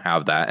don't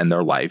have that in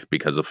their life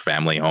because of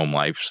family, home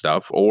life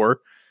stuff, or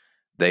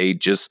they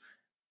just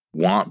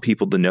want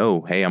people to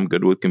know, hey, I'm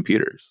good with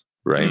computers.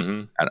 Right.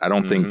 Mm-hmm. I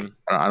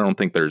don't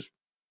think there's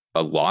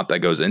a lot that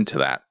goes into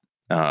that,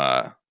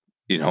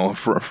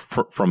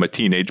 from a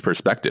teenage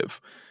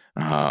perspective.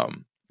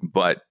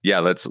 But yeah,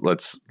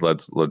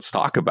 let's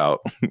talk about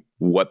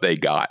what they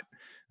got.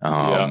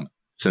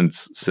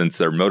 Since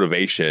their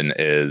motivation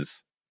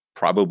is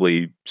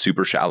probably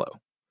super shallow.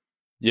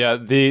 Yeah,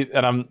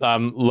 and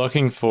I'm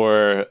looking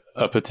for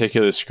a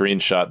particular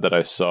screenshot that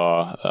I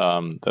saw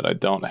that I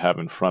don't have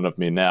in front of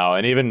me now,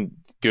 and even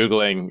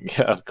Googling,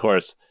 of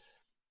course.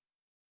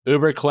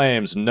 Uber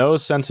claims no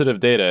sensitive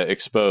data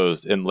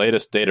exposed in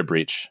latest data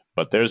breach,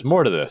 but there's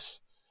more to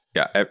this.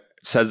 Yeah, it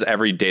says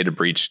every data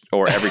breach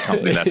or every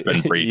company that's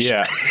been breached.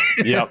 Yeah,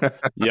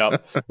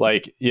 yep.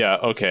 Like, yeah,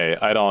 okay.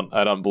 I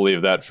don't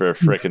believe that for a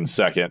frickin'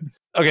 second.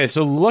 Okay,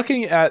 so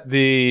looking at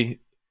the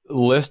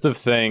list of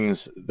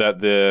things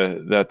that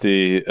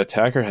the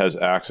attacker has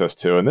access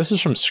to, and this is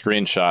from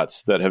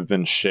screenshots that have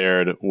been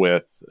shared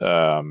with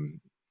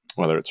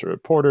whether it's a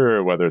reporter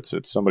or whether it's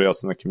somebody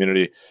else in the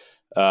community.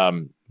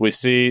 We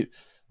see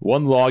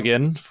one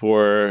login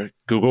for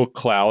Google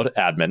Cloud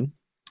admin.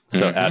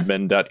 So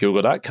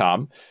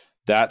admin.google.com.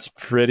 That's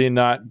pretty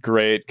not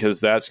great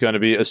because that's going to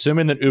be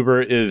assuming that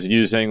Uber is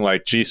using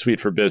like G Suite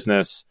for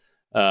Business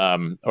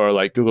or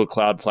like Google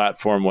Cloud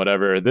Platform,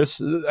 whatever. This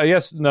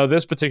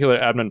particular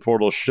admin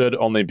portal should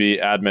only be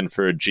admin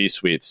for G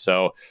Suite.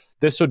 So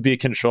this would be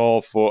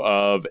control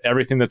of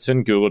everything that's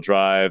in Google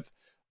Drive,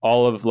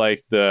 all of like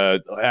the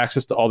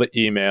access to all the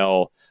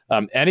email,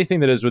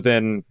 anything that is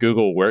within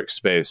Google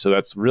Workspace. So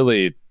that's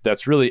really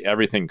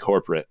everything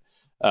corporate.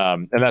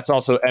 And that's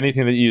also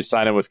anything that you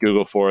sign in with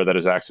Google for that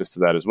has access to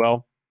that as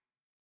well.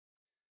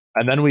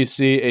 And then we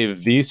see a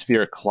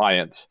vSphere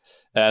client.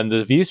 And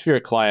the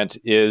vSphere client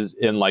is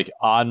in like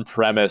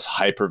on-premise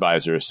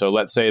hypervisor. So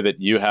let's say that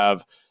you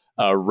have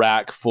a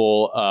rack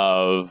full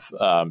of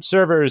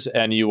servers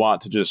and you want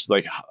to just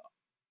like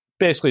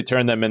basically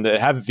turn them into,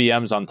 have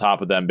VMs on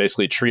top of them,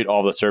 basically treat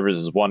all the servers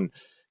as one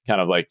kind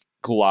of like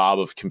glob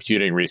of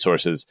computing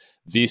resources.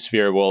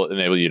 vSphere will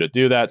enable you to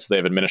do that. So they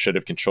have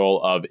administrative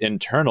control of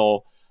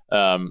internal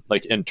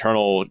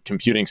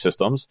computing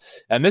systems.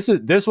 And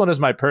this one is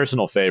my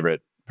personal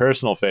favorite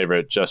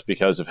just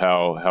because of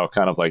how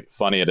kind of like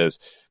funny it is.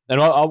 And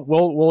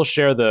we'll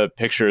share the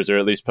pictures, or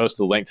at least post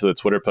a link to the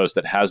Twitter post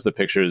that has the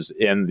pictures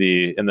in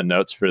the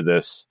notes for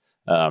this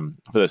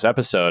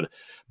episode.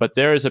 But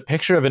there is a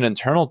picture of an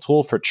internal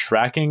tool for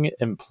tracking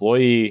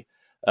employee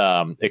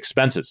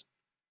expenses.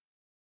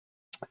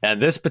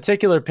 And this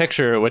particular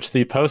picture, which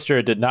the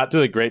poster did not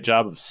do a great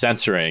job of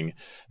censoring,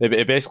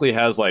 it basically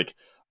has like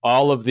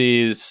all of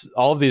these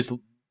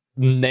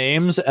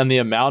names and the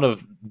amount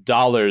of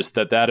dollars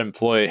that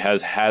employee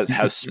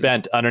has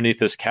spent underneath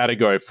this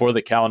category for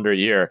the calendar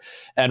year.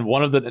 And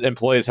one of the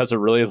employees has a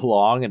really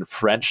long and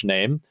French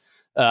name.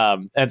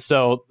 And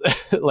so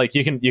like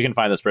you can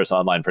find this person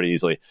online pretty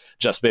easily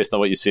just based on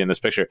what you see in this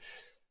picture.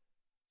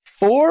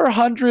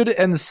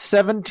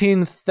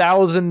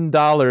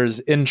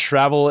 $417,000 in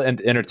travel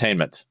and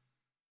entertainment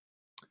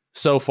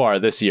so far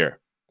this year.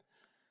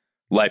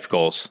 Life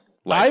goals.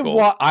 I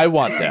want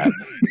that.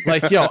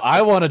 Like,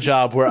 I want a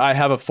job where I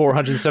have a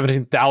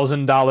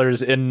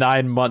 $417,000 in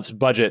 9 months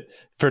budget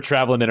for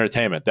travel and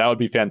entertainment. That would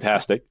be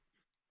fantastic.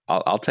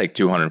 I'll take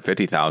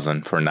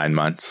 $250,000 for 9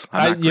 months.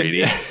 I'm not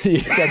greedy.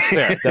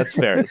 That's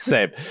fair.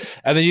 Same.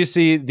 And then you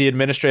see the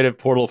administrative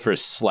portal for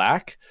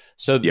Slack.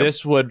 So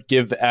this would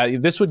give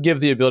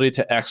the ability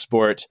to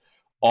export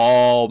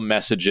all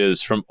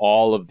messages from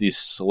all of these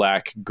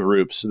Slack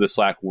groups, the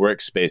Slack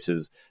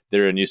workspaces that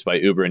are in use by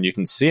Uber. And you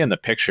can see in the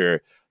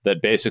picture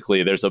that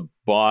basically there's a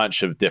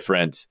bunch of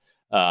different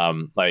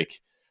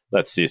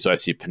let's see. So I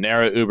see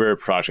Panera, Uber,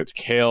 Project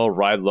Kale,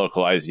 Ride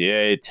Local,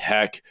 IZA,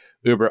 Tech,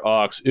 Uber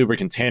Aux, Uber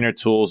Container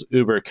Tools,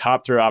 Uber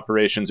Copter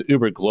Operations,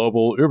 Uber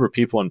Global, Uber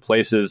People and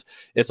Places.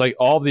 It's like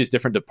all of these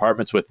different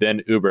departments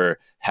within Uber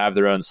have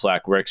their own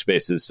Slack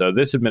workspaces. So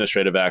this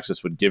administrative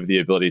access would give the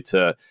ability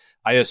to,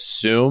 I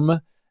assume,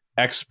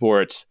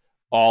 export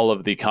all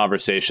of the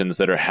conversations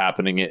that are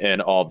happening in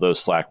all of those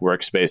Slack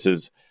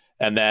workspaces.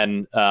 And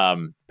then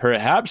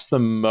perhaps the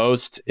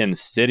most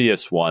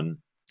insidious one,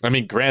 I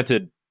mean,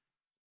 granted,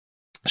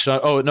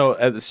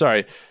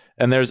 sorry.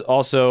 And there's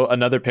also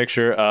another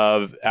picture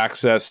of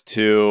access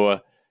to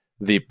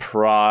the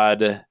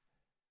prod,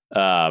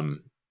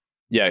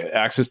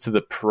 access to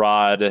the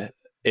prod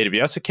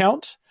AWS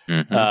account,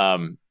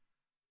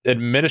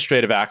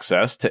 administrative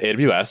access to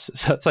AWS.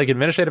 So it's like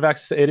administrative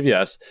access to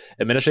AWS,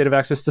 administrative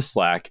access to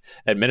Slack,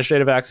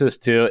 administrative access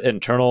to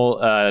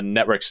internal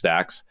network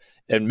stacks,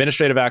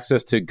 administrative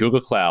access to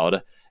Google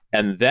Cloud,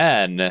 and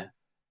then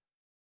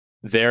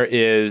there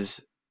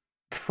is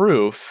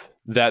proof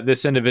that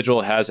this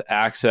individual has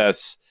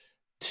access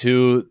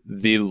to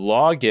the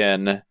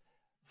login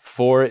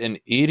for an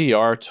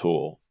EDR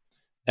tool.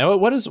 And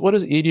what is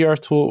EDR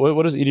tool?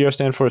 What does EDR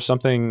stand for?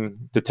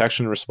 Something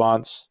detection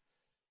response.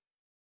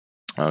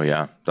 Oh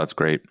yeah, that's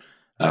great.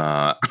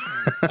 I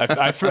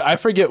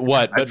forget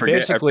what, but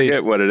basically, I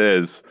forget what it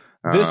is.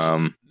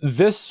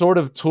 This sort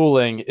of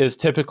tooling is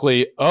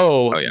typically,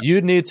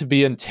 you need to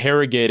be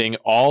interrogating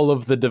all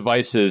of the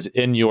devices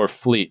in your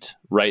fleet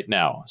right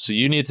now. So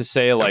you need to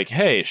say like,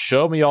 hey,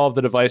 show me all of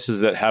the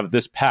devices that have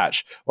this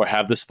patch or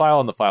have this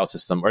file in the file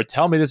system, or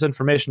tell me this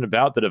information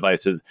about the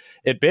devices.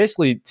 It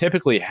basically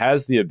typically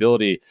has the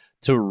ability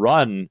to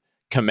run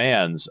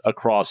commands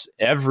across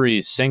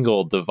every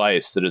single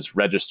device that is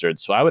registered.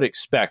 So I would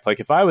expect, like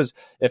if I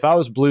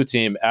was Blue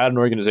Team at an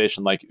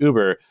organization like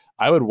Uber,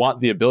 I would want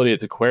the ability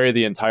to query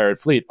the entire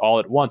fleet all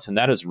at once, and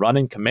that is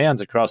running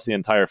commands across the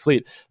entire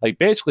fleet. Like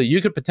basically,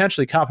 you could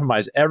potentially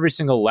compromise every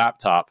single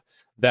laptop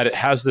that it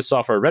has this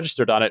software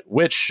registered on it,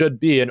 which should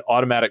be an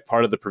automatic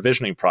part of the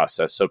provisioning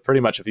process. So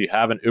pretty much if you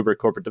have an Uber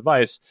corporate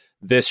device,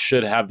 this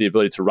should have the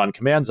ability to run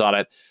commands on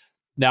it.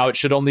 Now, it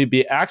should only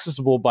be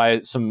accessible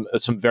by some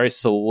very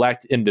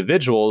select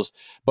individuals,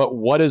 but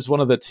what is one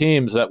of the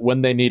teams that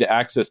when they need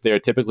access, they are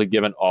typically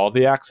given all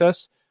the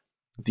access?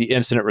 The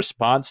incident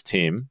response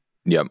team.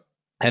 Yep.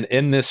 And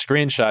in this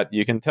screenshot,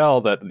 you can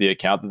tell that the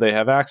account that they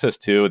have access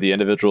to, the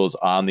individual is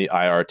on the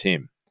IR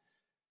team.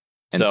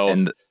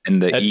 And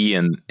the E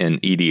in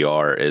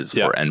EDR is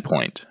for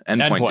endpoint.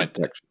 Endpoint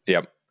detection.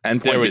 Yep.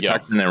 Endpoint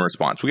detection and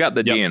response. We got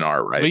the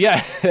DNR right.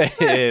 Yeah,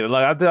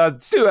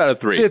 2 out of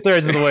 3.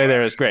 2/3 of the way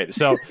there is great.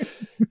 So,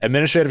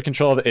 administrative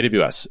control of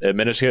AWS,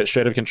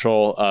 administrative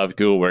control of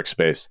Google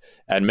Workspace,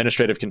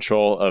 administrative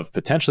control of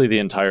potentially the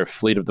entire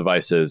fleet of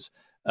devices,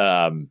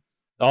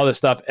 all this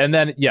stuff, and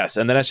then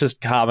it's just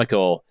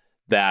comical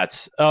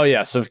that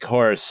of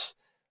course,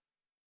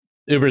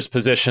 Uber's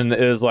position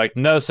is like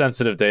no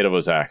sensitive data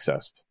was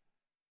accessed.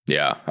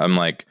 Yeah, I'm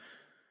like,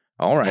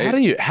 all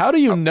right. How do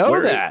you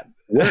know that?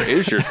 Where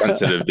is your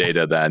sensitive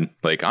data then?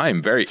 Like, I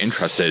am very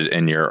interested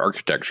in your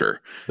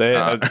architecture.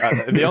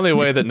 The only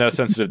way that no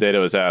sensitive data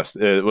was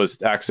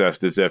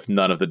accessed is if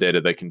none of the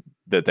data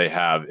that they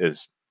have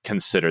is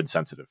considered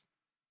sensitive.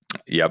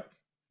 Yep.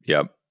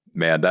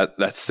 Man,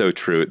 that's so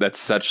true. That's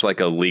such like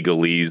a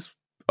legalese.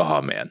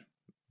 Oh man.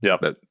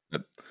 Yep.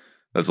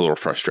 That's a little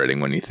frustrating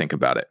when you think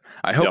about it.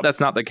 I hope that's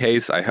not the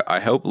case. I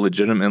hope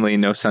legitimately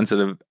no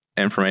sensitive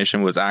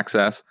information was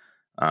accessed.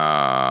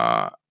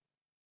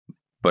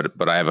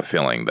 But I have a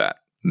feeling that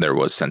there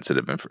was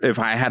sensitive if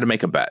I had to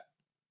make a bet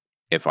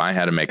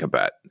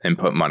and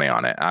put money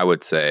on it, I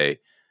would say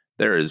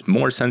there is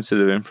more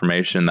sensitive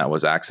information that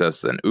was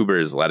accessed than Uber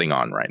is letting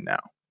on right now.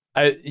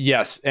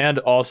 Yes. And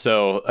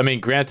also, I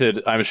mean,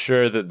 granted, I'm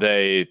sure that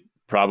they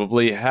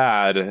probably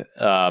had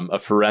a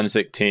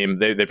forensic team.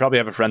 They probably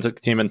have a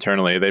forensic team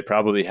internally. They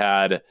probably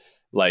had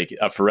like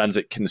a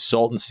forensic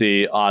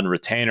consultancy on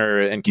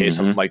retainer in case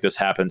something like this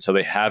happened. So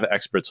they have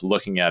experts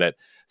looking at it.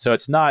 So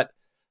it's not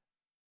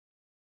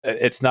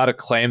a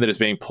claim that is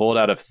being pulled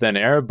out of thin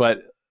air,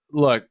 but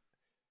look,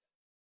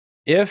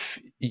 if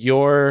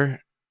your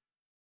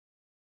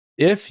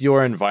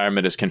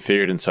environment is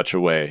configured in such a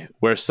way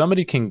where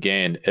somebody can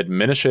gain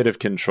administrative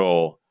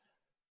control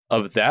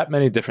of that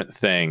many different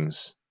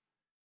things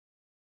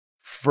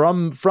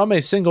from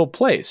a single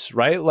place,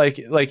 right?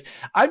 Like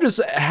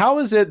how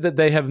is it that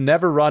they have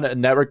never run a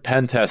network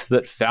pen test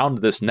that found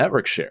this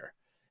network share?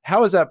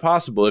 How is that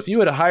possible? If you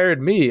had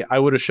hired me, I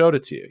would have showed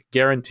it to you,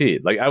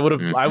 guaranteed. Like I would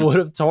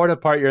have torn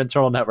apart your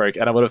internal network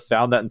and I would have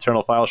found that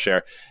internal file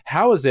share.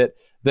 How is it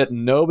that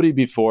nobody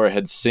before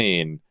had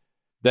seen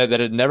that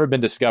had never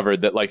been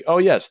discovered that like, oh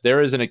yes,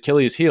 there is an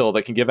Achilles heel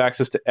that can give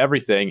access to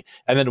everything.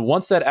 And then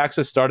once that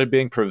access started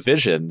being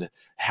provisioned,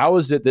 how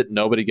is it that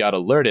nobody got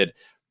alerted?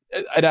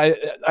 And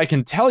I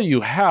can tell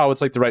you how.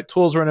 It's like the right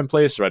tools weren't in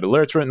place, the right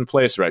alerts weren't in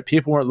place, the right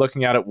people weren't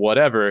looking at it,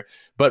 whatever.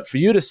 But for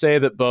you to say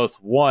that both,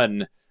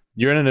 one,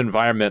 you're in an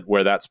environment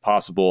where that's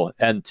possible,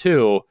 and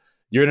two,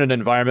 you're in an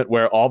environment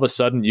where all of a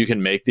sudden you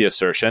can make the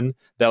assertion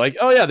that like,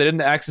 oh yeah, they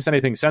didn't access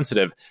anything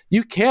sensitive.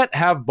 You can't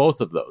have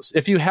both of those.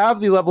 If you have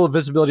the level of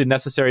visibility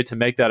necessary to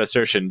make that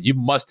assertion, you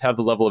must have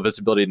the level of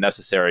visibility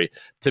necessary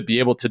to be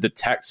able to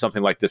detect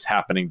something like this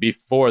happening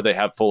before they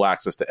have full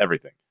access to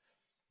everything.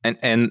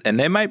 And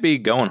they might be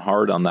going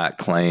hard on that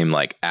claim,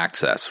 like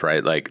access,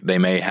 right? Like they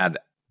may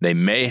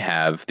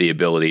have the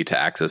ability to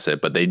access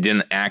it, but they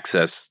didn't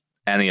access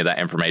any of that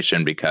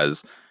information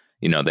because,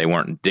 you know, they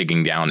weren't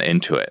digging down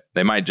into it.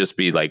 They might just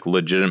be like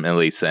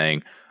legitimately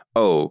saying,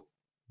 oh,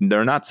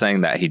 they're not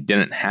saying that he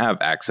didn't have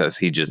access.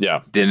 He just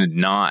did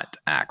not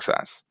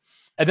access.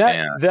 And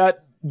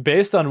that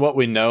based on what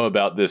we know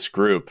about this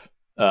group,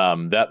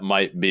 that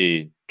might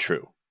be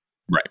true.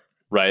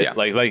 Right. Yeah.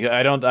 Like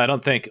I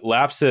don't think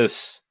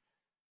Lapsus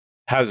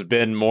has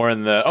been more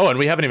in the, and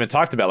we haven't even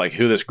talked about like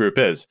who this group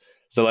is.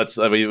 So let's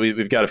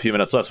we've got a few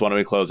minutes left. So why don't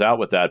we close out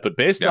with that? But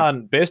based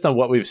on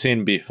what we've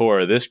seen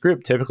before, this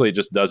group typically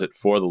just does it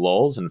for the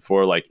lulz and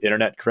for like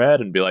internet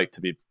cred and be like,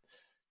 to be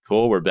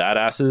cool, we're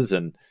badasses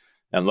and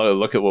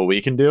look at what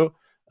we can do.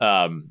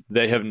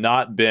 They have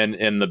not been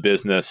in the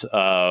business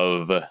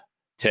of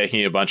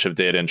taking a bunch of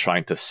data and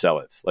trying to sell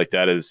it. Like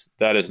that is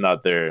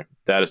not their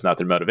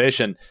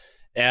motivation.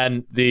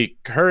 And the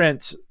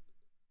current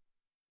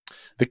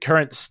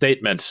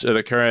statement,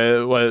 or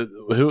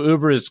who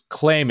Uber is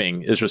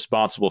claiming is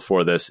responsible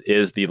for this,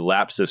 is the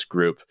Lapsus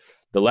Group.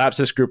 The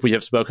Lapsus Group we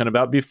have spoken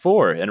about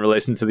before in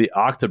relation to the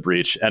Okta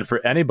breach. And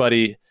for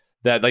anybody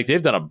that, like,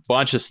 they've done a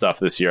bunch of stuff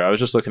this year. I was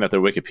just looking at their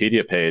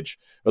Wikipedia page,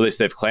 or at least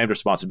they've claimed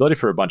responsibility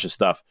for a bunch of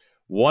stuff.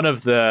 One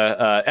of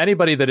the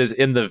anybody that is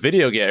in the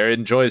video game or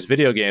enjoys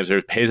video games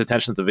or pays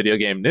attention to video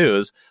game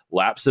news,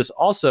 Lapsus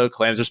also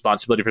claims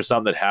responsibility for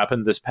something that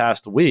happened this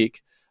past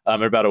week,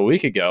 or about a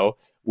week ago,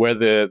 where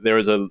there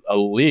was a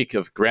leak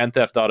of Grand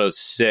Theft Auto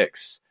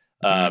 6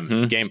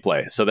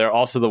 gameplay. So they're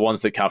also the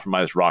ones that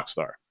compromised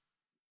Rockstar,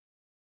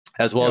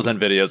 as well as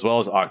NVIDIA, as well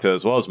as Okta,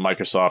 as well as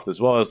Microsoft,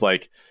 as well as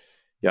like.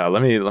 Yeah,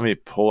 let me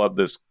pull up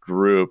this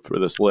group or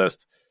this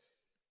list.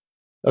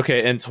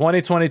 Okay, in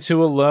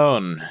 2022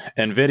 alone,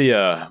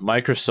 NVIDIA,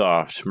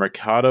 Microsoft,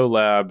 Mercado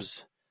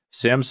Labs,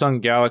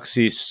 Samsung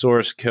Galaxy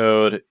Source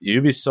Code,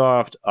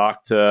 Ubisoft,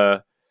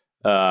 Okta,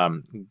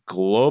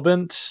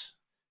 Globant,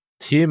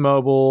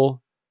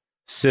 T-Mobile,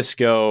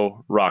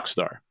 Cisco,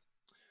 Rockstar.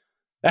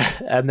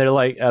 And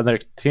they're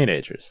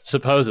teenagers,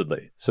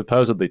 supposedly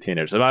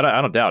teenagers.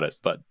 I don't doubt it,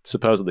 but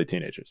supposedly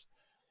teenagers.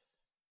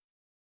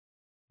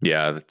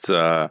 Yeah, it's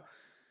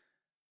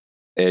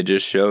it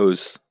just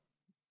shows,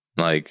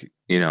 like,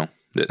 you know,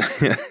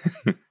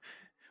 that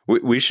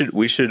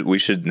we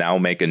should now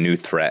make a new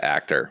threat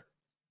actor.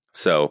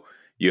 So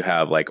you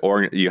have like,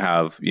 or you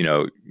have, you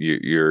know,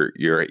 your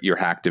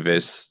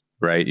hacktivists,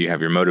 right? You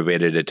have your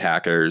motivated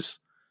attackers.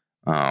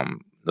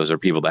 Those are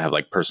people that have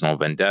like personal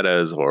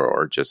vendettas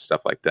or just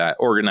stuff like that.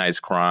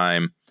 Organized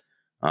crime,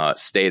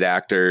 state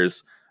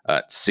actors,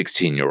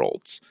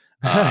 16-year-olds.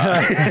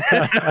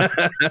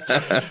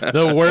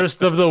 The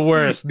worst of the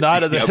worst.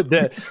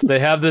 They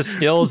have the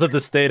skills of the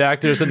state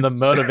actors and the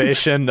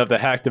motivation of the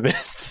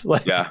hacktivists.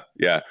 Like, yeah.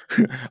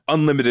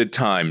 Unlimited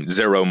time,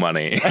 zero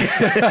money,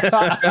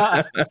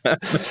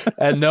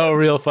 and no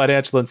real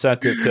financial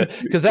incentive to.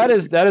 Because that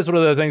is one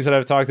of the things that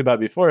I've talked about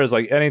before. Is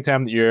like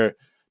anytime that you're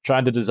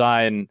trying to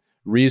design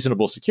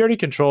reasonable security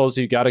controls,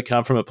 you got to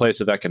come from a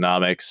place of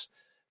economics.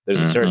 There's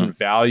a certain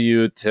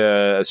value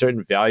to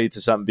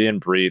something being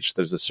breached.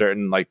 There's a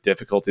certain like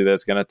difficulty that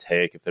it's going to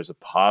take. If there's a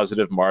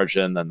positive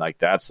margin, then like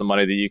that's the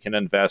money that you can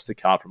invest to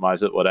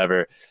compromise it,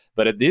 whatever.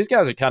 But these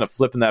guys are kind of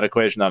flipping that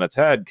equation on its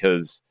head,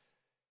 because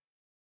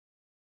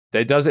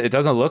it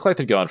doesn't look like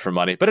they're going for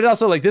money. But it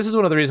also, like, this is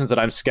one of the reasons that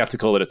I'm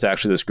skeptical that it's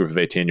actually this group of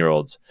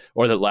 18-year-olds,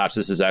 or that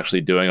Lapsus is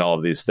actually doing all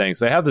of these things.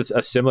 They have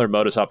a similar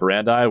modus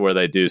operandi where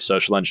they do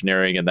social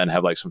engineering and then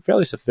have like some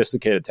fairly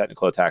sophisticated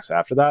technical attacks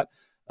after that.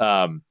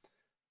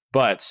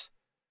 But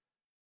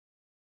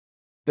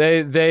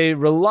they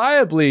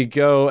reliably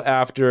go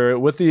after,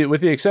 with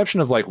the exception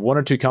of like one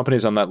or two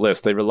companies on that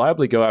list, they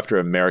reliably go after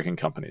American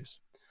companies,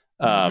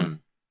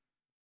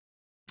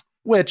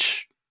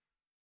 which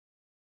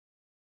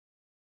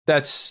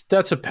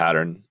that's a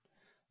pattern.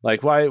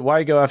 Like,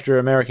 why go after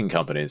American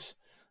companies?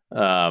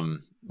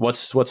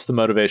 What's the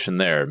motivation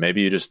there?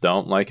 Maybe you just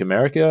don't like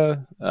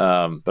America.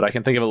 But I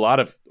can think of a lot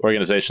of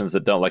organizations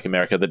that don't like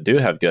America that do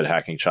have good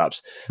hacking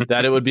chops,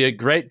 that it would be a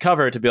great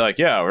cover to be like,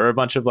 yeah, we're a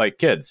bunch of like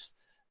kids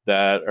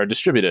that are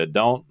distributed.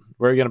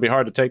 We're going to be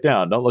hard to take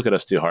down. Don't look at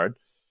us too hard.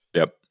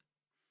 Yep.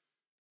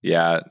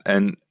 Yeah.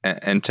 And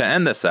to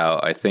end this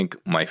out, I think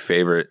my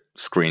favorite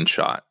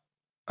screenshot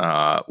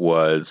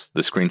was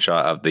the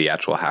screenshot of the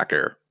actual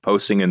hacker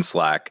posting in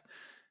Slack.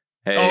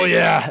 Hey, oh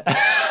yeah.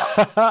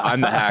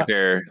 I'm the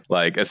hacker.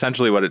 Like,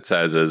 essentially what it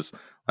says is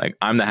like,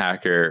 I'm the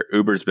hacker.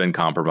 Uber's been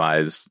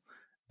compromised,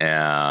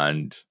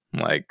 and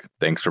like,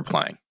 thanks for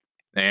playing.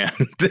 And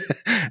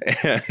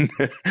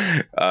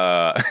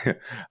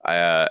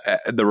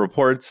the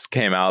reports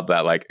came out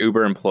that like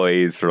Uber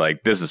employees were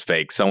like, this is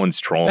fake. Someone's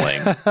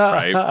trolling.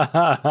 Right.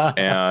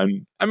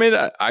 And I mean,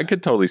 I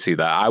could totally see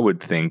that. I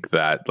would think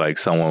that like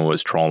someone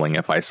was trolling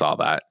if I saw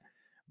that.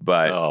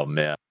 But oh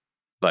man,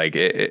 like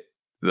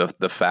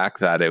the fact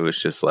that it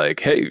was just like,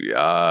 hey,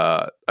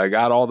 I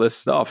got all this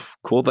stuff.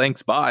 Cool.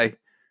 Thanks. Bye.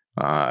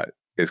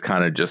 Is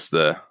kind of just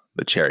the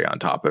cherry on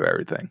top of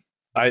everything.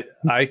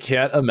 I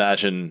can't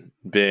imagine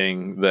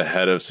being the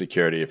head of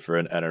security for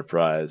an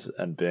enterprise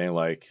and being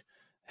like,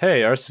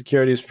 hey, our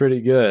security is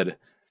pretty good.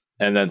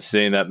 And then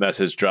seeing that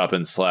message drop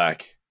in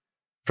Slack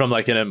from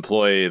like an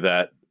employee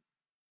that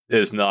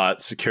is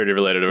not security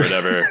related or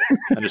whatever.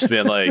 And just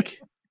being like,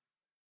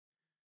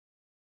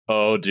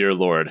 oh, dear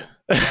Lord.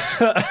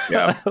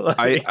 Yeah.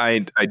 Like,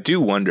 I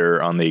do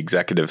wonder on the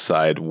executive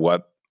side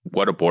what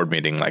a board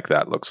meeting like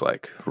that looks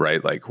like,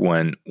 right? Like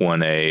when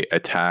a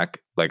attack,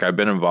 like I've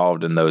been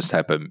involved in those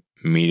type of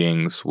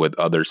meetings with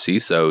other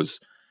CISOs.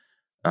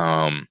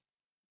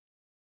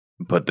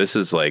 But this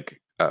is like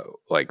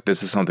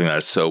this is something that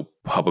is so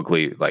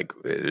publicly, like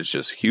it's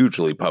just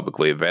hugely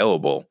publicly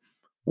available.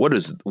 What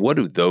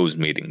do those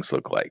meetings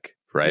look like?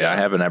 Right. Yeah. I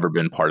haven't ever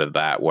been part of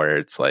that, where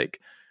it's like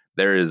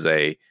there is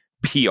a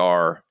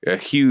a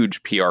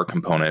huge PR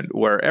component,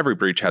 where every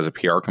breach has a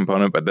PR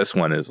component, but this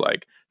one is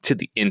like to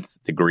the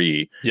nth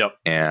degree. Yep.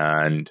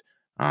 And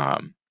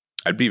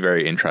I'd be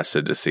very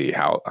interested to see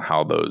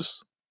how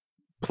those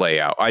play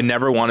out. I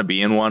never want to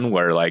be in one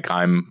where like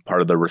I'm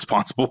part of the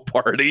responsible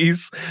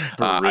parties.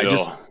 I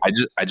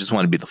just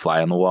want to be the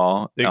fly on the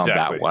wall on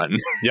that one.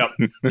 Yep.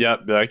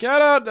 Be like,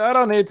 I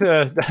don't need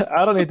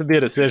to be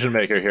a decision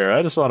maker here.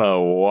 I just want to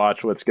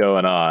watch what's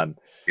going on.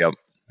 Yep.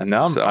 And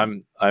now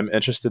I'm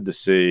interested to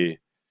see.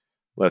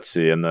 Let's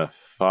see, in the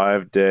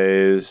 5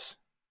 days,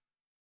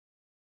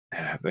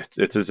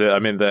 it's as if, I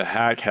mean, the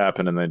hack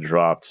happened and they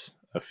dropped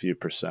a few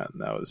percent,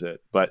 and that was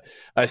it. But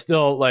I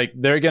still like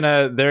they're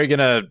gonna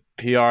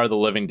PR the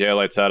living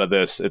daylights out of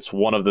this. It's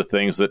one of the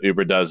things that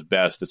Uber does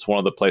best. It's one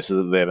of the places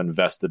that they have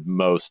invested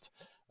most,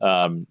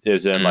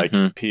 is in like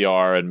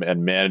PR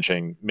and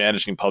managing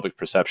public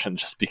perception.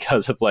 Just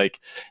because of like,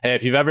 hey,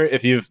 if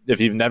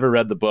you've never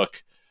read the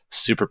book,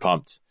 super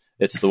pumped.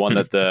 It's the one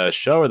that the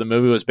show or the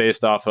movie was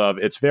based off of.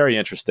 It's very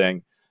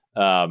interesting.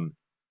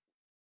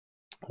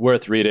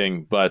 Worth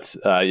reading, but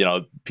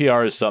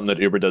PR is something that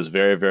Uber does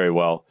very, very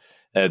well.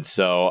 And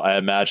so I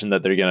imagine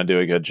that they're going to do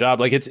a good job.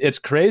 Like it's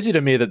crazy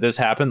to me that this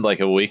happened like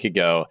a week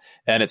ago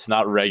and it's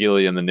not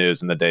regularly in the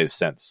news in the days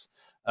since.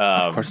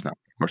 Of course not.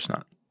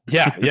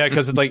 Yeah.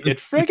 Because it's like, it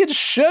friggin'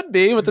 should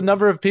be with the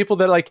number of people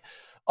that like,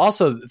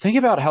 also think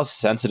about how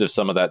sensitive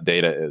some of that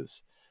data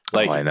is.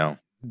 Like, I know.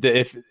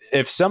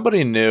 If somebody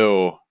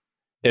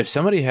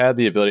had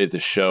the ability to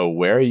show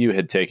where you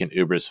had taken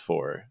Ubers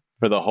for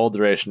the whole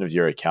duration of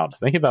your account,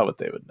 think about what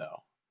they would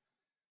know.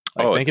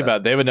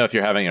 They would know if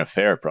you're having an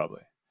affair,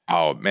 probably.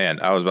 Oh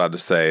man, I was about to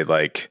say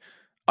like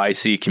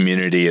IC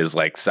community is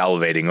like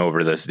salivating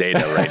over this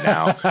data right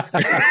now.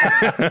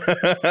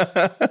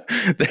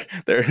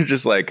 They're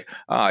just like,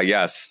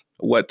 yes.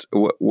 What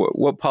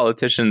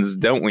politicians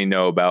don't we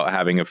know about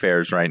having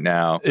affairs right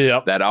now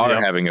that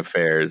are having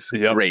affairs?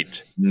 Yep.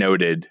 Great,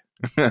 noted.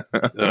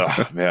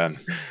 Oh man!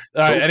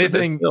 All right,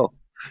 anything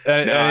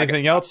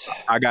else?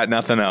 I got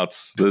nothing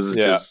else. This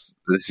is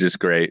just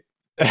great.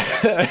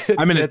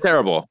 It's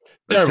terrible.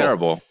 It's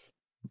terrible.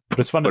 But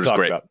it's fun to talk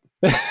about.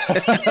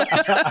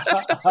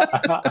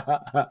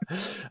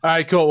 All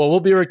right, cool. Well, we'll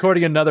be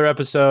recording another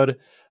episode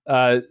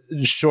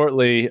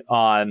shortly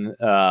on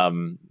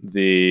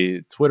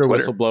the Twitter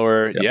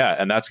whistleblower. Yep. Yeah,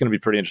 and that's going to be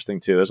pretty interesting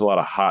too. There's a lot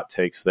of hot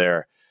takes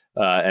there,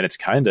 and it's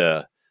kind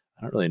of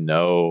I don't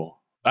know.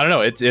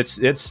 It's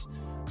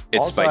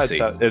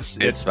spicy.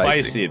 It's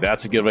spicy.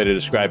 That's a good way to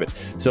describe it.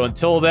 So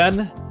until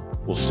then,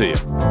 we'll see you.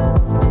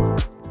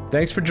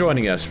 Thanks for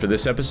joining us for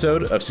this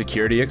episode of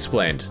Security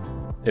Explained.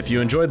 If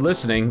you enjoyed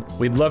listening,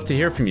 we'd love to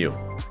hear from you.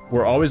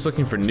 We're always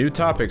looking for new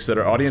topics that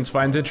our audience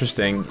finds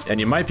interesting, and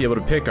you might be able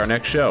to pick our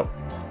next show.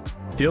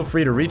 Feel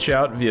free to reach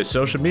out via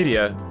social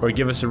media or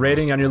give us a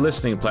rating on your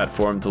listening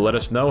platform to let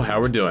us know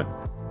how we're doing.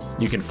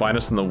 You can find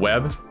us on the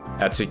web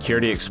at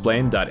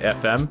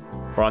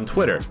securityexplained.fm or on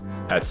Twitter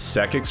at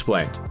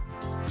SecExplained.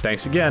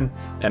 Thanks again,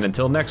 and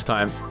until next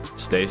time,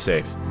 stay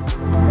safe.